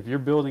 Like if you're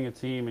building a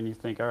team and you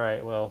think, all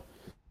right, well,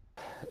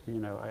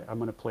 I'm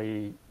going to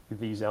play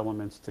these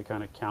elements to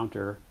kind of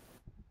counter.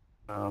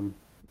 Um,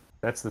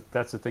 that's the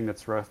thing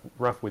that's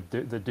rough with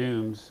the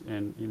Dooms.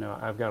 And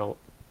I've got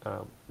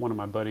one of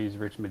my buddies,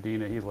 Rich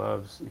Medina.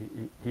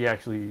 He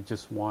actually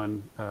just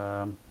won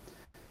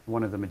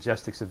one of the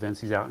Majestics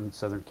events. He's out in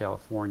Southern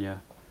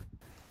California,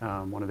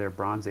 one of their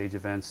Bronze Age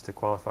events to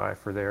qualify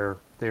for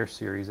their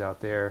series out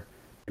there.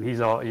 And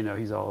he's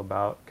all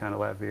about kind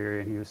of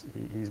Latveria,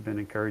 and he's been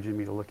encouraging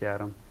me to look at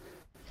them.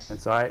 And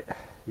so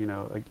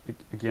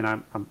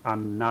again,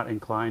 I'm not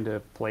inclined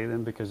to play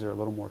them because they're a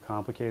little more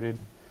complicated.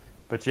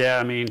 But yeah,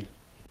 I mean,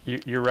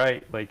 you're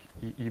right. Like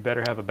you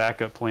better have a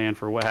backup plan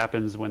for what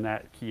happens when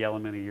that key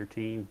element of your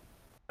team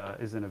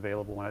isn't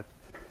available.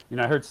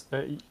 I heard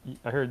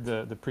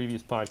the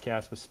previous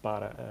podcast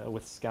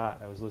with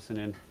Scott. I was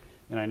listening,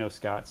 and I know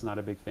Scott's not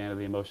a big fan of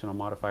the emotional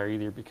modifier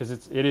either because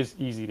it is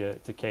easy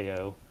to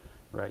KO,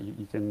 right?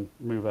 You can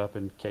move up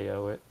and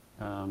KO it,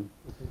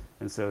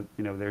 and so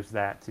there's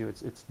that too.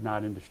 It's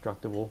not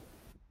indestructible,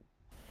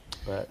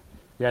 but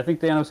yeah, I think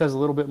Thanos has a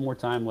little bit more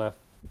time left.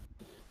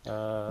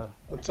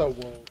 That's how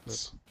But,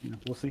 worlds.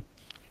 we'll see.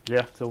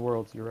 Yeah, till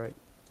Worlds. You're right.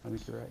 I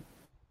think you're right.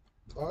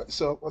 All right,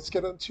 so let's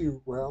get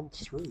into round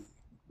three.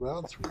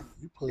 Round three,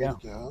 you played Yeah,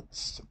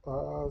 against,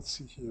 let's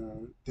see here,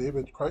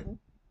 David Crichton.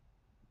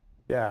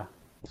 yeah,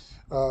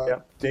 Uh, yeah.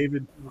 do you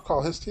David.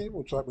 recall his team?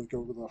 Would you like me to go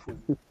over that for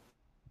you?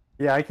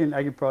 Yeah, I can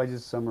probably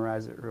just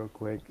summarize it real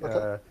quick.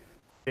 Okay.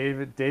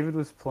 David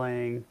was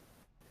playing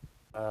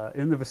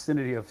in the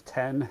vicinity of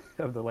 10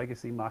 of the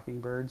Legacy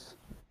Mockingbirds.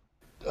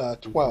 He was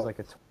 12. like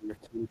a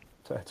 20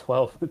 or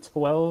 12,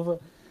 12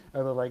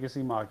 of the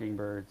Legacy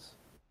Mockingbirds.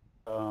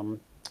 Um,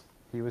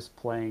 he was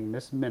playing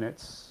Miss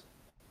Minutes,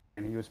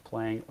 and he was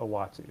playing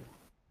Awatu,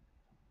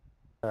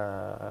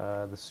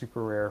 the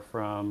super rare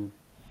from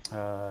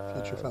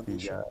Future the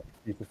Foundation.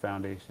 Future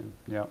Foundation.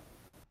 Yep.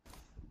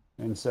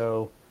 And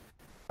so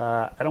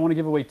I don't want to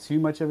give away too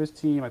much of his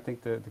team. I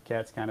think the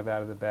cat's kind of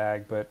out of the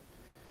bag, but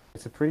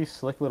it's a pretty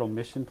slick little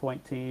mission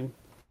point team.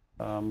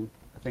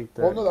 I think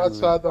Well, the no, kind of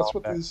the that's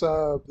what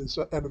drawback. these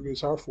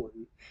enemies are for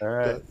you. All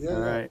right, Yeah, all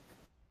yeah. right.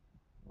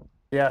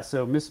 Yeah,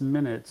 so Miss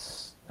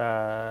Minutes,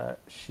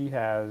 she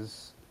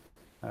has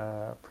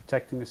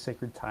protecting the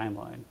sacred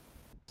timeline.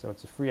 So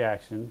it's a free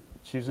action.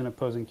 Choose an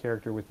opposing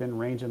character within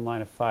range and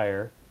line of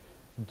fire.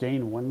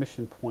 Gain one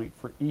mission point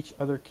for each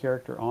other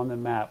character on the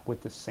map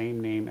with the same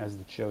name as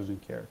the chosen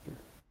character.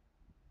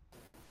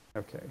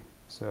 Okay,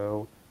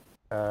 so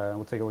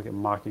we'll take a look at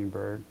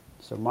Mockingbird.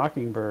 So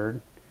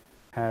Mockingbird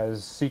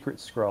has Secret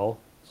Scroll.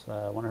 It's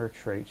one of her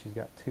traits. She's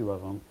got two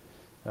of them.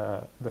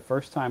 The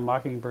first time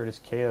Mockingbird is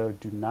KO'd,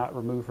 do not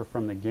remove her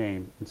from the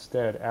game.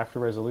 Instead, after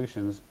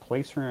resolutions,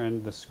 place her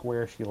in the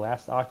square she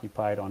last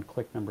occupied on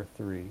click number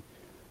 3.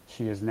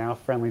 She is now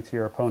friendly to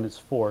your opponent's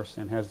force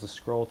and has the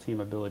scroll team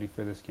ability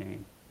for this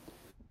game.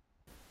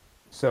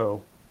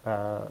 So,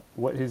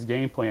 what his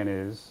game plan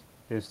is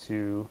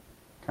to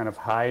kind of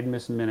hide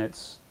Miss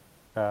Minutes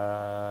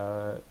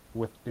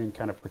and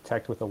kind of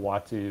protect with a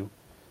Watu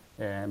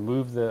and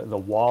move the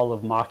wall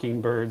of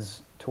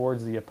Mockingbirds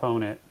towards the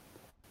opponent.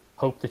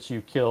 Hope that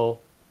you kill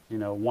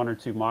one or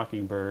two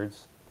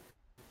mockingbirds,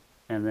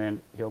 and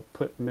then he'll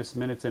put Miss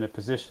Minutes in a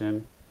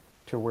position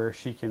to where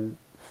she can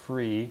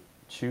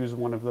choose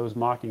one of those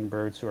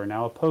mockingbirds who are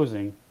now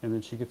opposing, and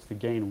then she gets to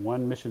gain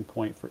one mission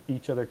point for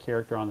each other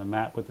character on the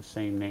map with the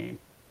same name.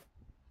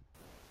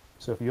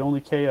 So if you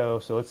only KO,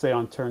 so let's say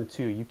on turn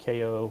 2 you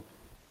KO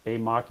a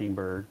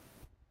mockingbird,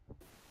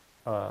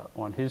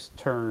 on his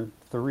turn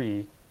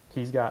 3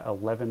 he's got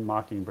 11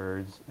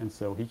 mockingbirds, and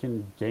so he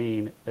can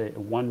gain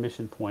one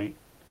mission point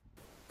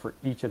for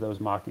each of those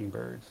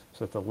mockingbirds.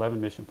 So it's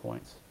 11 mission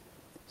points.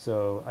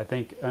 So I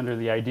think under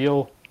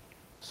ideal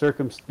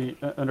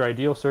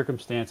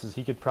circumstances,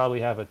 he could probably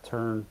have a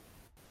turn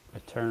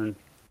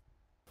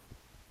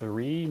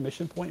 3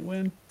 mission point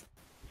win,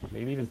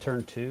 maybe even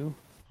turn 2.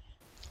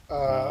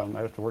 Uh,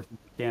 I have to work the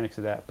mechanics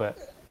of that,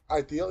 but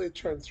Ideally,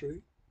 turn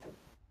 3.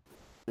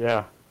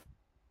 yeah.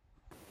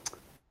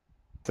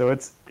 So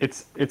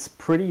it's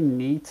pretty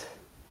neat.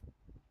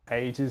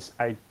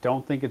 I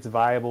don't think it's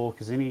viable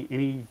because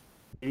any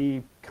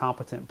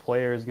competent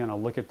player is going to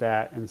look at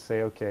that and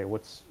say, okay,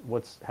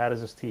 how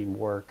does this team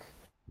work?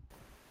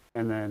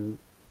 And then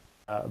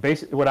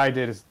basically what I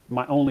did is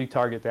my only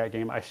target that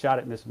game, I shot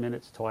at Miss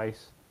Minutes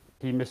twice.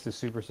 He missed his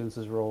super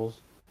senses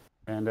rolls,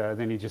 and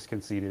then he just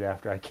conceded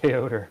after I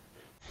KO'd her.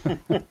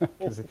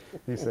 Because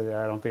he said,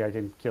 I don't think I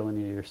can kill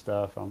any of your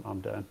stuff.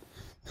 I'm done.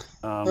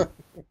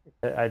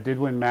 I did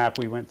win map.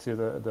 We went to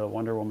the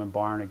Wonder Woman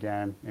barn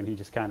again, and he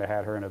just kind of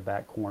had her in a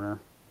back corner.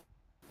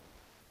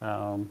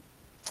 And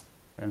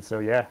so,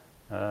 yeah.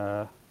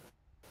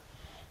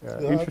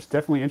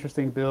 Definitely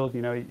interesting build.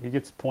 He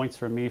gets points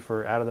from me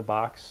for out of the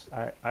box.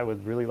 I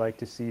would really like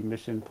to see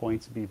mission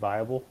points be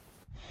viable,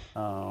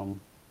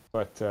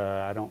 but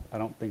I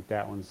don't think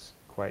that one's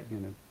quite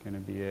gonna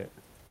be it.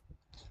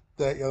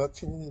 That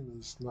team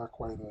is not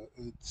quite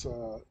it's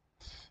a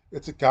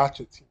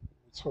gotcha team.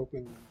 It's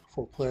hoping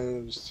for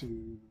players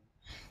to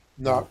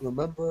not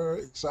remember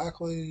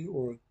exactly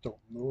or don't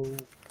know,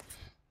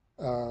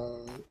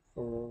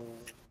 or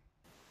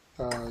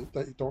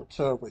that you don't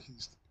care what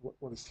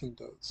his team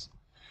does.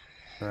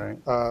 Right.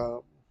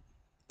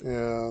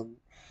 And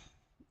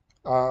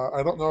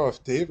I don't know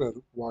if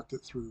David walked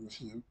it through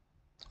with you,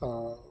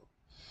 uh,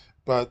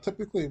 but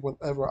typically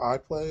whenever I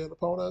play an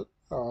opponent,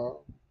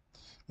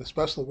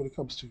 especially when it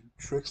comes to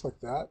tricks like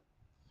that,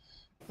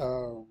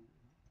 um,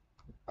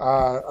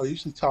 I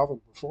usually tell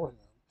them beforehand.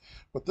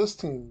 But this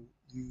team,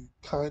 you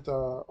kind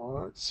of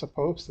aren't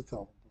supposed to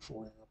tell them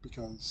beforehand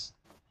because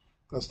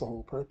that's the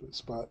whole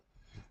purpose. But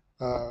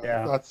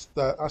Yeah. that's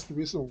the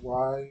reason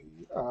why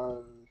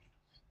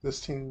this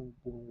team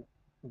will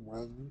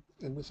win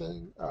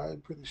anything.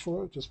 I'm pretty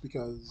sure, just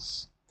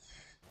because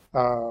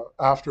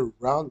after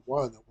round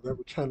 1 at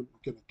whatever tournament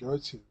we're gonna go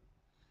to,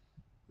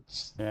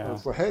 Yeah.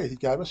 it's like, hey, he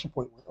got a mission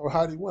point. Oh,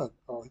 how did he win?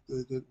 Oh,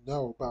 they didn't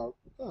know about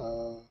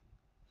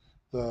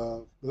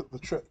the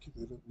trick.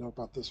 They didn't know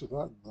about this or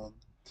that, and then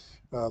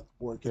the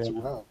board gets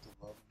Yeah. around.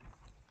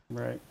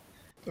 Right.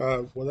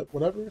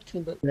 Whatever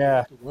team that you Yeah.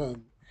 want to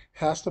win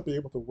has to be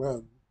able to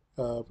win,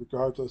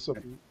 regardless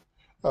of your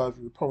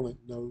opponent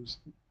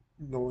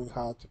knowing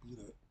how to beat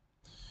it.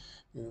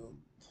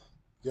 And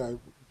yeah, we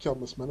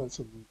killed Miss Minutes,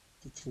 and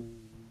the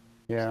team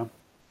Yeah.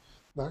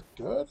 not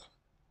good.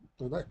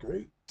 They're not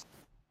great.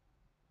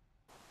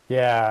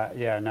 Yeah.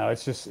 Yeah. No,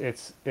 it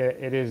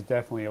is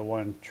definitely a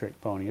one trick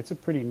pony. It's a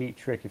pretty neat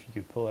trick if you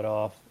could pull it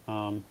off.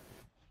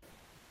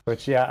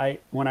 But yeah,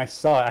 when I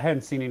saw it, I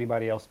hadn't seen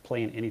anybody else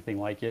playing anything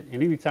like it.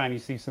 And anytime you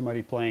see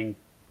somebody playing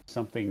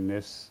something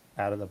this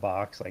out of the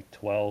box, like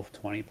 12,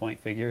 20 point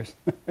figures,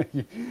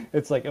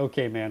 it's like,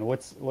 okay, man,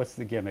 what's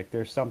the gimmick?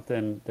 There's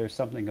something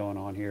going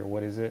on here.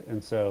 What is it?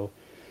 And so,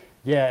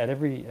 yeah, at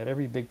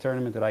every big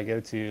tournament that I go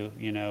to,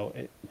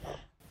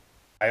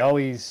 I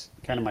always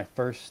kind of my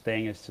first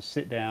thing is to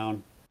sit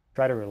down,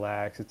 try to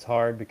relax. It's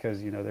hard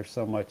because there's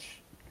so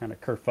much kind of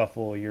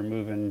kerfuffle. You're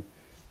moving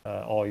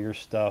all your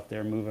stuff.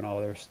 They're moving all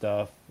their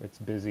stuff. It's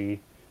busy.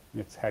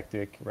 It's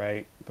hectic,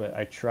 right? But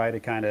I try to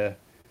kind of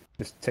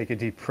just take a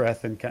deep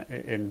breath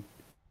and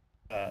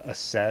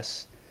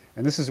assess.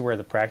 And this is where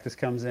the practice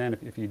comes in.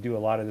 If you do a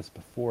lot of this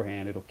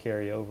beforehand, it'll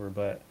carry over.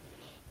 But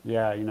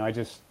yeah,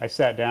 I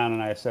sat down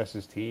and I assessed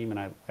his team,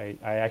 and I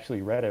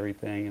actually read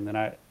everything, and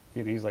then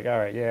he's like, all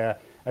right, yeah.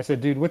 I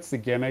said, dude, what's the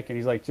gimmick? And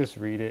he's like, just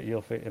read it.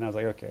 You'll fit. And I was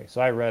like, okay. So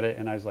I read it,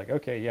 and I was like,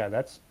 okay, yeah,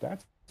 that's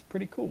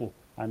pretty cool.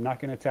 I'm not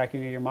going to attack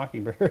any of your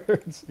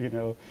mockingbirds,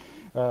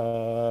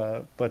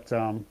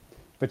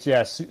 but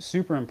yeah,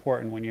 super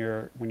important when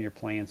you're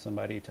playing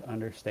somebody to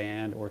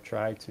understand or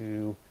try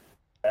to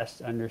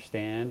best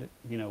understand,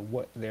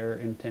 what they're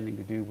intending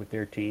to do with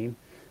their team,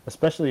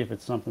 especially if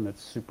it's something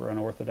that's super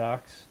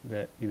unorthodox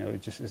that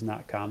it just is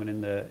not common in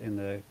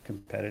the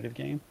competitive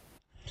game.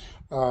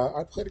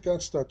 I played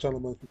against that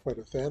gentleman who played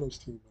a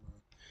Thanos team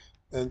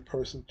in an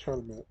in-person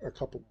tournament a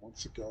couple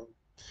months ago,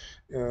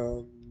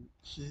 and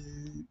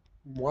he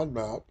won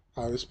map.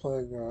 I was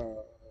playing.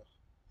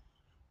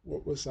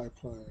 What was I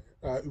playing?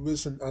 It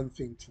was an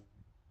unthemed team,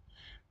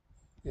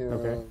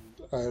 Okay.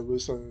 and I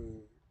was a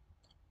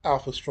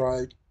Alpha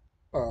Strike,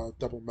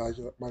 double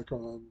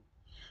micron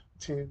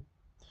team,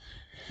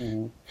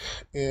 Hmm.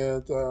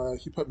 and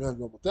he put me on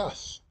normal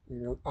death.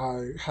 And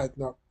I had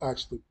not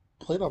actually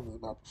played on the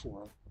map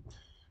before.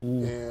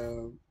 Mm.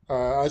 And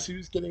as he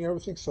was getting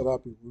everything set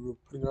up and we were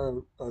putting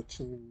our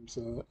teams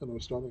in our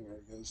starting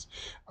areas,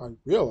 I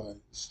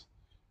realized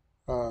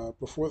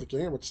before the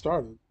game had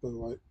started that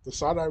like the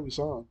side I was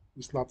on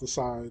was not the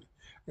side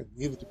I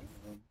needed to be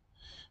on.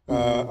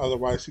 Hmm.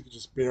 Otherwise, he could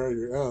just bury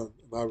your end,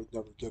 and I would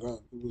never get in.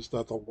 It was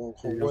that the long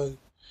Yeah. hallway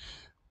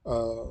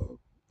uh,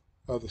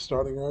 of the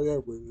starting area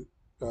where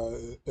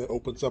it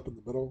opens up in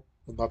the middle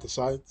and not the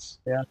sides.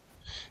 Yeah.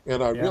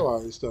 And I Yeah.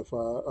 realized if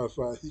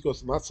he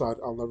goes on that side,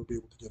 I'll never be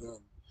able to get in.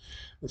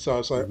 And so I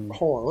was like, Hmm.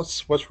 hold on, let's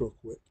switch real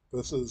quick.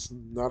 This is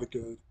not a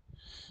good,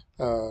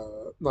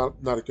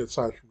 not a good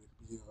side for me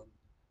to be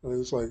on.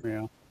 And it's like,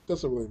 Yeah.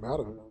 doesn't really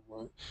matter. And I'm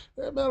like,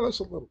 it matters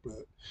a little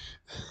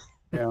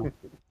Yeah. bit.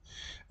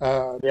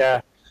 uh,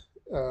 Yeah.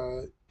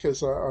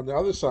 because on the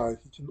other side,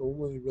 he can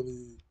only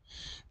really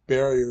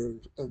barrier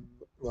and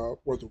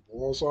where the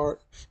walls are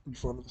in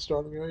front of the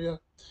starting area.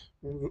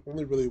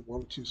 Only really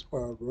one or two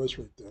rows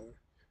right there,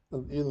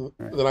 and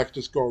Right. then I could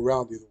just go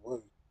around either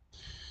way.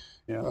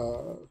 Yeah.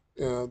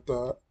 And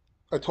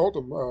I told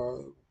him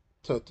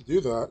to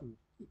do that,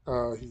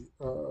 and he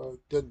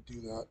didn't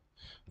do that.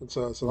 And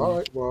so I said, "All Mm.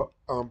 right, well,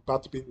 I'm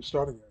about to be in the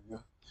starting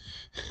area."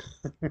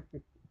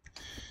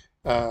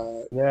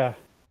 uh, Yeah.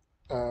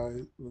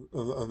 and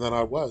then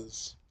I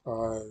was.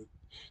 I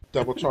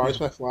double charged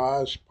my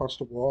flash, punched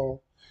the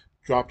wall,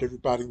 dropped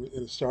everybody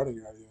in the starting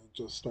area, and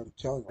just started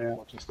killing a whole Yeah.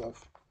 bunch of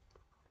stuff.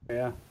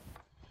 Yeah.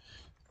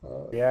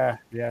 Uh, Yeah.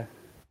 Yeah.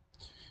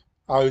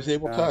 I was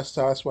able to Uh,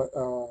 assess what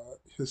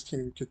his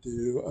team could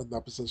do in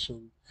that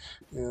position,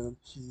 and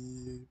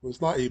he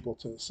was not able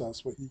to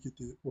assess what he could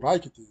do, what I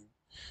could do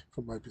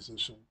from my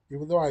position,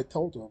 even though I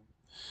told him.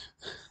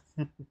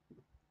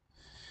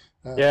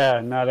 uh,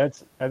 yeah. No,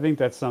 that's. I think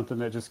that's something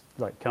that just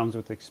like comes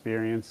with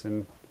experience,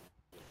 and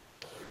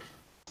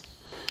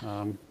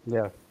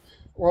yeah.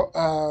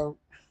 well,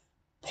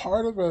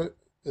 part of it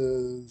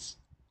is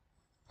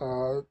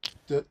uh,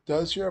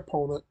 does your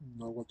opponent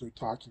know what they're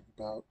talking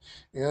about,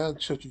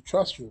 and should you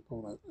trust your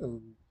opponent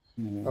and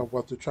Mhm.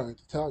 what they're trying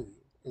to tell you?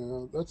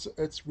 And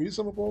it's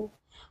reasonable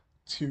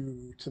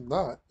to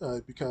not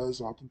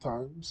because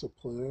oftentimes a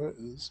player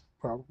is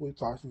probably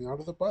talking out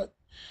of the butt.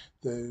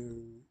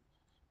 They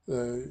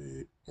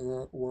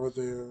or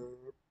they're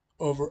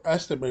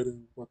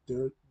overestimating what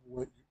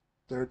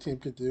their team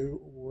can do,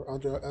 or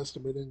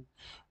underestimating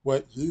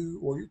what you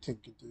or your team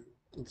can do.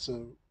 And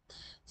so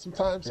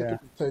sometimes it Yeah. can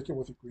be taken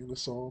with a grain of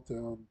salt.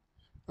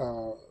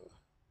 Uh,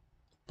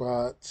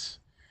 but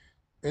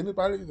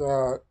anybody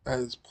that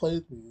has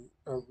played me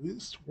at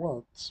least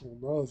once will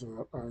know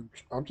that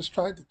I'm just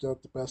trying to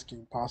get the best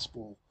game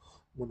possible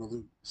when I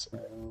lose,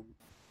 Right.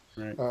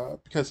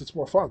 Right. because it's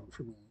more fun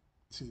for me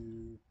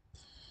to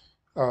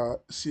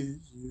see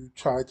you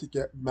try to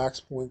get max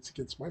points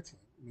against my team.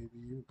 Maybe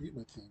you beat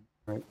my team.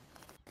 Right.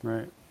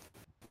 Right.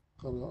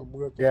 I'm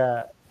weird that way.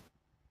 Yeah.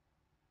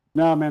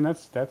 No, man,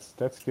 that's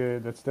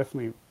good. That's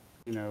definitely,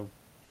 you know,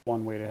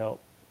 one way to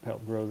help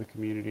grow the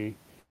community.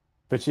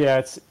 But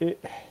yeah,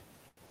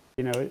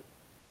 you know,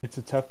 it's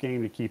a tough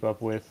game to keep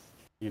up with.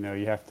 You know,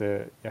 you have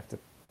to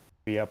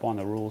be up on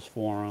the rules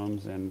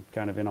forums and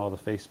kind of in all the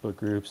Facebook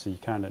groups, so you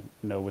kind of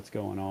know what's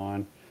going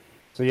on.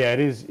 So yeah, it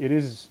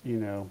is, you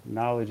know,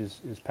 knowledge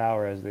is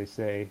power, as they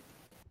say.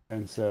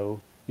 And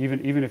so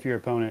even if your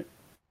opponent,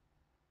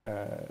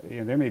 you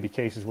know, there may be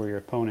cases where your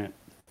opponent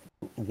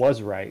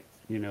was right,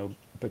 you know,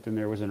 but then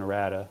there was an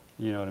errata,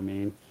 you know what I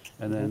mean?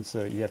 And Hmm. then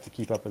so you have to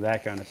keep up with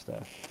that kind of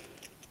stuff.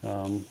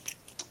 Um,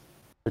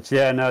 but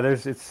yeah, no,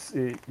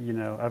 you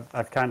know,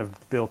 I've kind of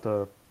built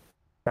a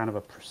kind of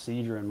a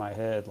procedure in my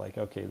head, like,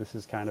 okay, this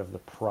is kind of the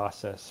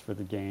process for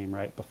the game,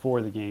 right?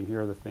 Before the game,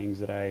 here are the things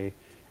that I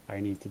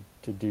need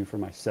to do for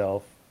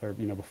myself, or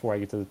you know, before I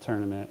get to the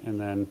tournament, and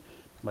then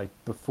like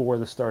before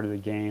the start of the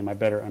game, I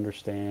better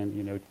understand,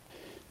 you know,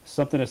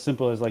 something as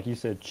simple as like you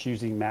said,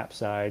 choosing map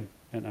side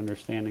and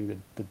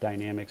understanding the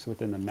dynamics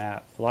within the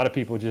map. A lot of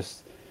people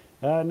just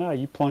no,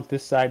 you plunk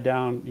this side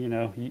down, you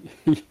know,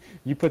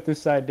 you put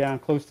this side down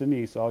close to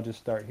me, so I'll just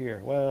start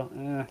here. Well,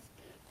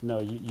 no,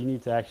 you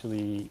need to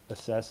actually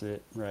assess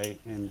it, right,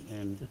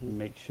 and Hmm.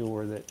 make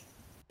sure that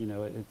you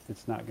know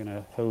it's not going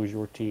to hose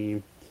your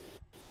team,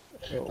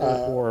 Uh,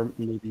 or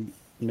maybe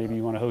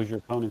you want to hose your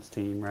opponent's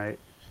team, right?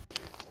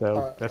 So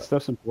uh, that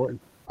stuff's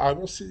important. I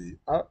will see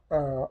a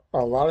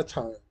lot of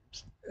times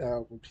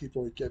when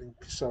people are getting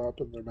set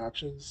up in their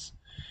matches,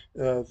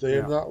 they're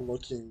Yeah, not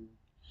looking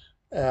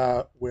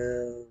at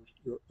where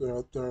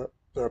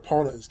their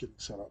opponent is getting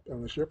set up.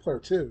 And if you're player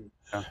two,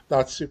 yeah,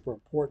 that's super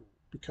important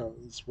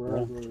because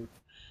yeah, wherever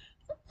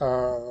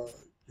uh,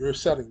 you're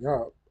setting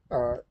up,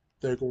 uh,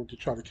 they're going to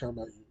try to come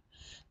at you.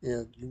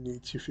 And you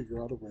need to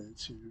figure out a way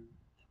to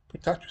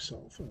protect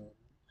yourself.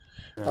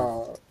 yeah.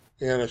 Uh,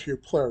 and if you're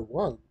player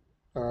one,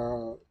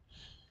 uh,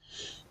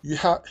 you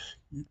have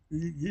you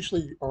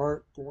usually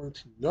aren't going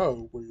to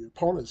know where your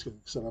opponent is getting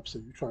set up, so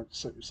you're trying to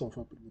set yourself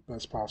up in the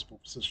best possible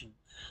position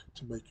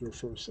to make your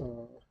first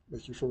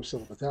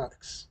set of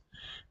attacks.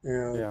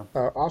 And Yeah.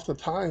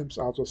 oftentimes,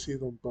 I'll just see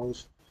them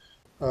both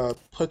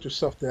put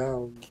yourself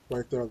down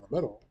right there in the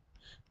middle,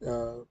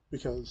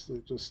 because they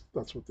just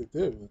that's what they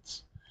do.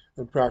 It's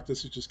in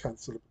practice, you just kind of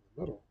sit up in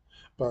the middle,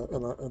 but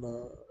in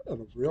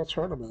a real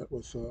tournament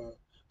with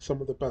some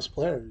of the best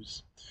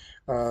players,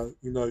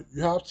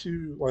 you have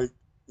to like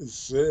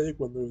zig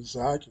when they're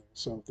zagging.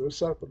 So if they're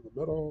set up in the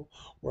middle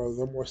or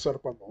they're more set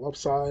up on the left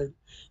side,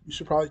 you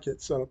should probably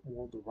get set up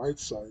more on the right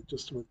side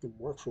just to make them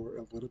work for it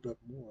a little bit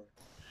more.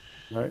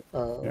 Right.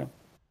 Uh, Yeah.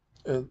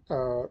 and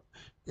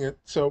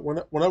so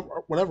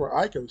whenever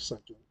I go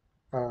second,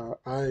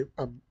 I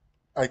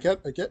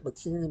get my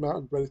team out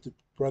and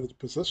ready to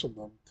position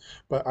them,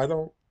 but I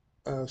don't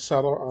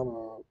settle on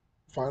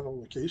a final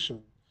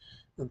location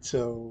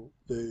until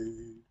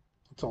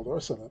they're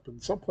set up.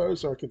 And some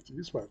players are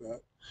confused by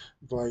that.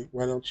 Like,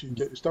 why don't you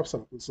get your stuff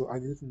set up? And so I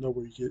need to know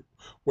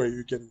where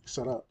you're getting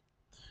set up.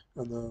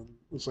 And then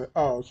it's like,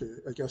 oh, okay,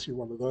 I guess you're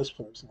one of those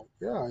players. I'm like,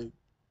 yeah,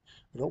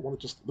 I don't want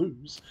to just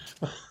lose.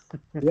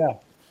 Yeah.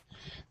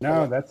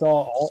 No, Uh, that's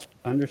all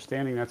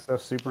understanding that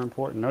stuff's super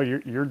important. No,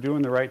 you're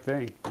doing the right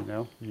thing, you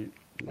know. uh,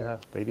 Yeah,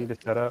 they need to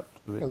set up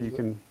so that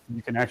and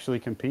you can actually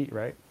compete,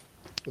 right?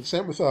 the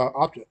same with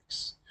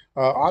objects.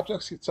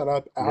 Objects get set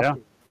up Yeah.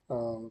 after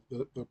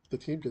the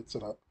team gets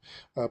set up,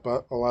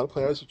 but a lot of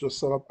players will just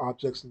set up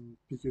objects and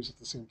figures at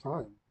the same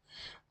time.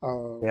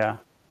 Uh, Yeah.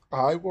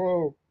 I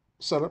will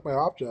set up my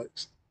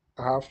objects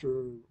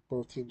after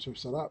both teams are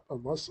set up,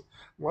 unless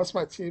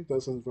my team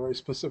does a very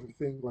specific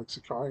thing like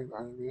Sakai and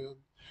Iron Man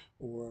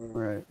or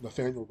Right.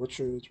 Nathaniel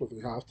Richards, where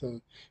they have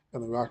to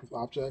interact with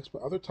objects.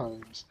 But other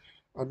times,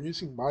 I'm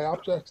using my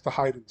objects to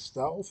hide in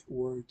stealth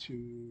or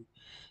to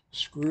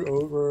screw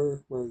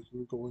over where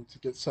you're going to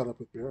get set up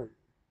with barrier,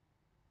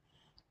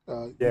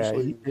 Yeah.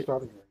 usually in the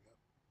starting area.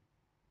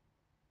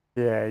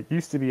 Yeah. It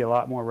used to be a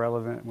lot more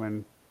relevant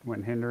when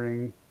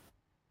hindering,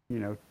 you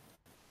know,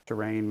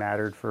 terrain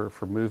mattered for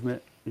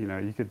movement. You know,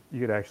 you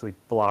could actually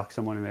block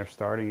someone in their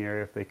starting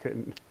area if they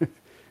couldn't.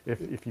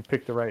 If you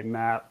picked the right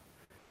map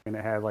and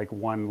it had like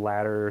one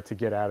ladder to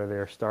get out of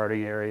their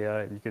starting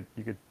area,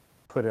 you could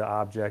put an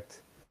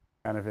object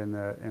kind of in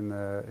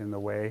the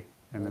way,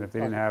 and then if they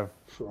didn't have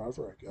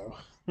Forever ago.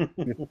 if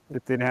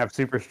they didn't have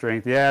super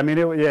strength, yeah, I mean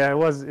it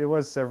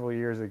was several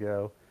years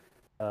ago,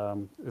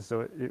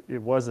 so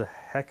it was a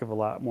heck of a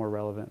lot more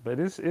relevant, but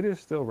it is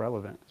still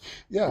relevant,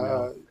 you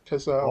know, Yeah,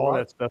 because a all lot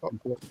that stuff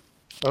important.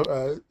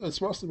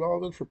 it's mostly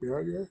relevant for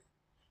barrier,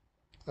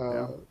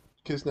 Yeah,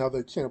 because now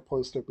they can't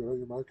place their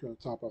barrier marker on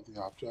top of the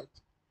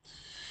object.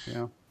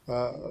 yeah,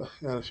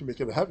 And if you make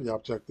it a heavy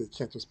object, they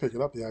can't just pick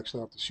it up, they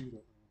actually have to shoot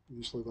it.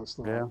 Usually that's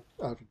not yeah,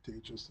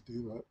 advantageous to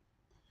do that.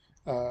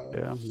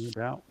 yeah, no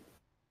doubt.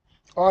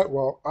 All right,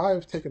 well,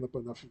 I've taken up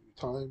enough of your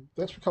time.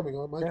 Thanks for coming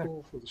on, Yeah,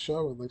 Michael, for the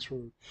show, and thanks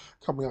for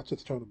coming out to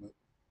the tournament.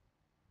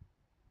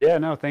 yeah,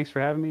 no, thanks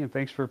for having me and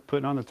thanks for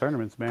putting on the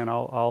tournaments, man.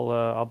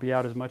 I'll be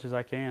out as much as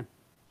I can,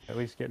 at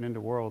least getting into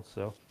Worlds.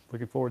 So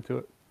looking forward to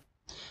it.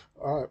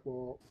 All right,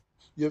 well,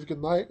 you have a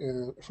good night,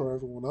 and for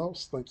everyone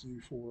else, thank you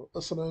for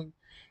listening,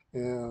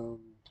 and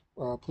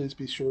please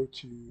be sure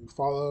to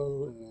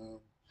follow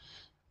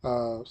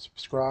and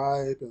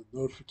subscribe and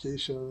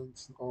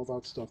notifications and all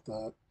that stuff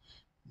that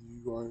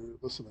you are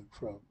listening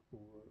from or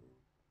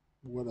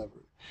whatever.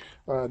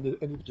 I need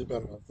to get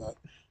better at that.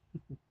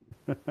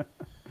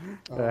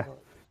 Uh, Uh,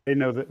 they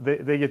know that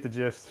they get the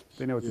gist.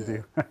 They know what to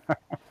yeah. do.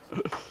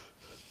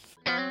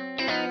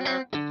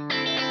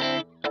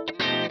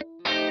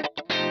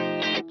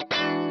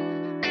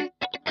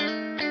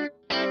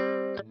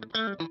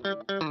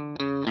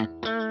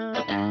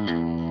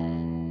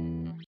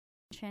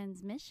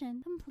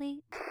 Transmission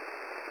complete.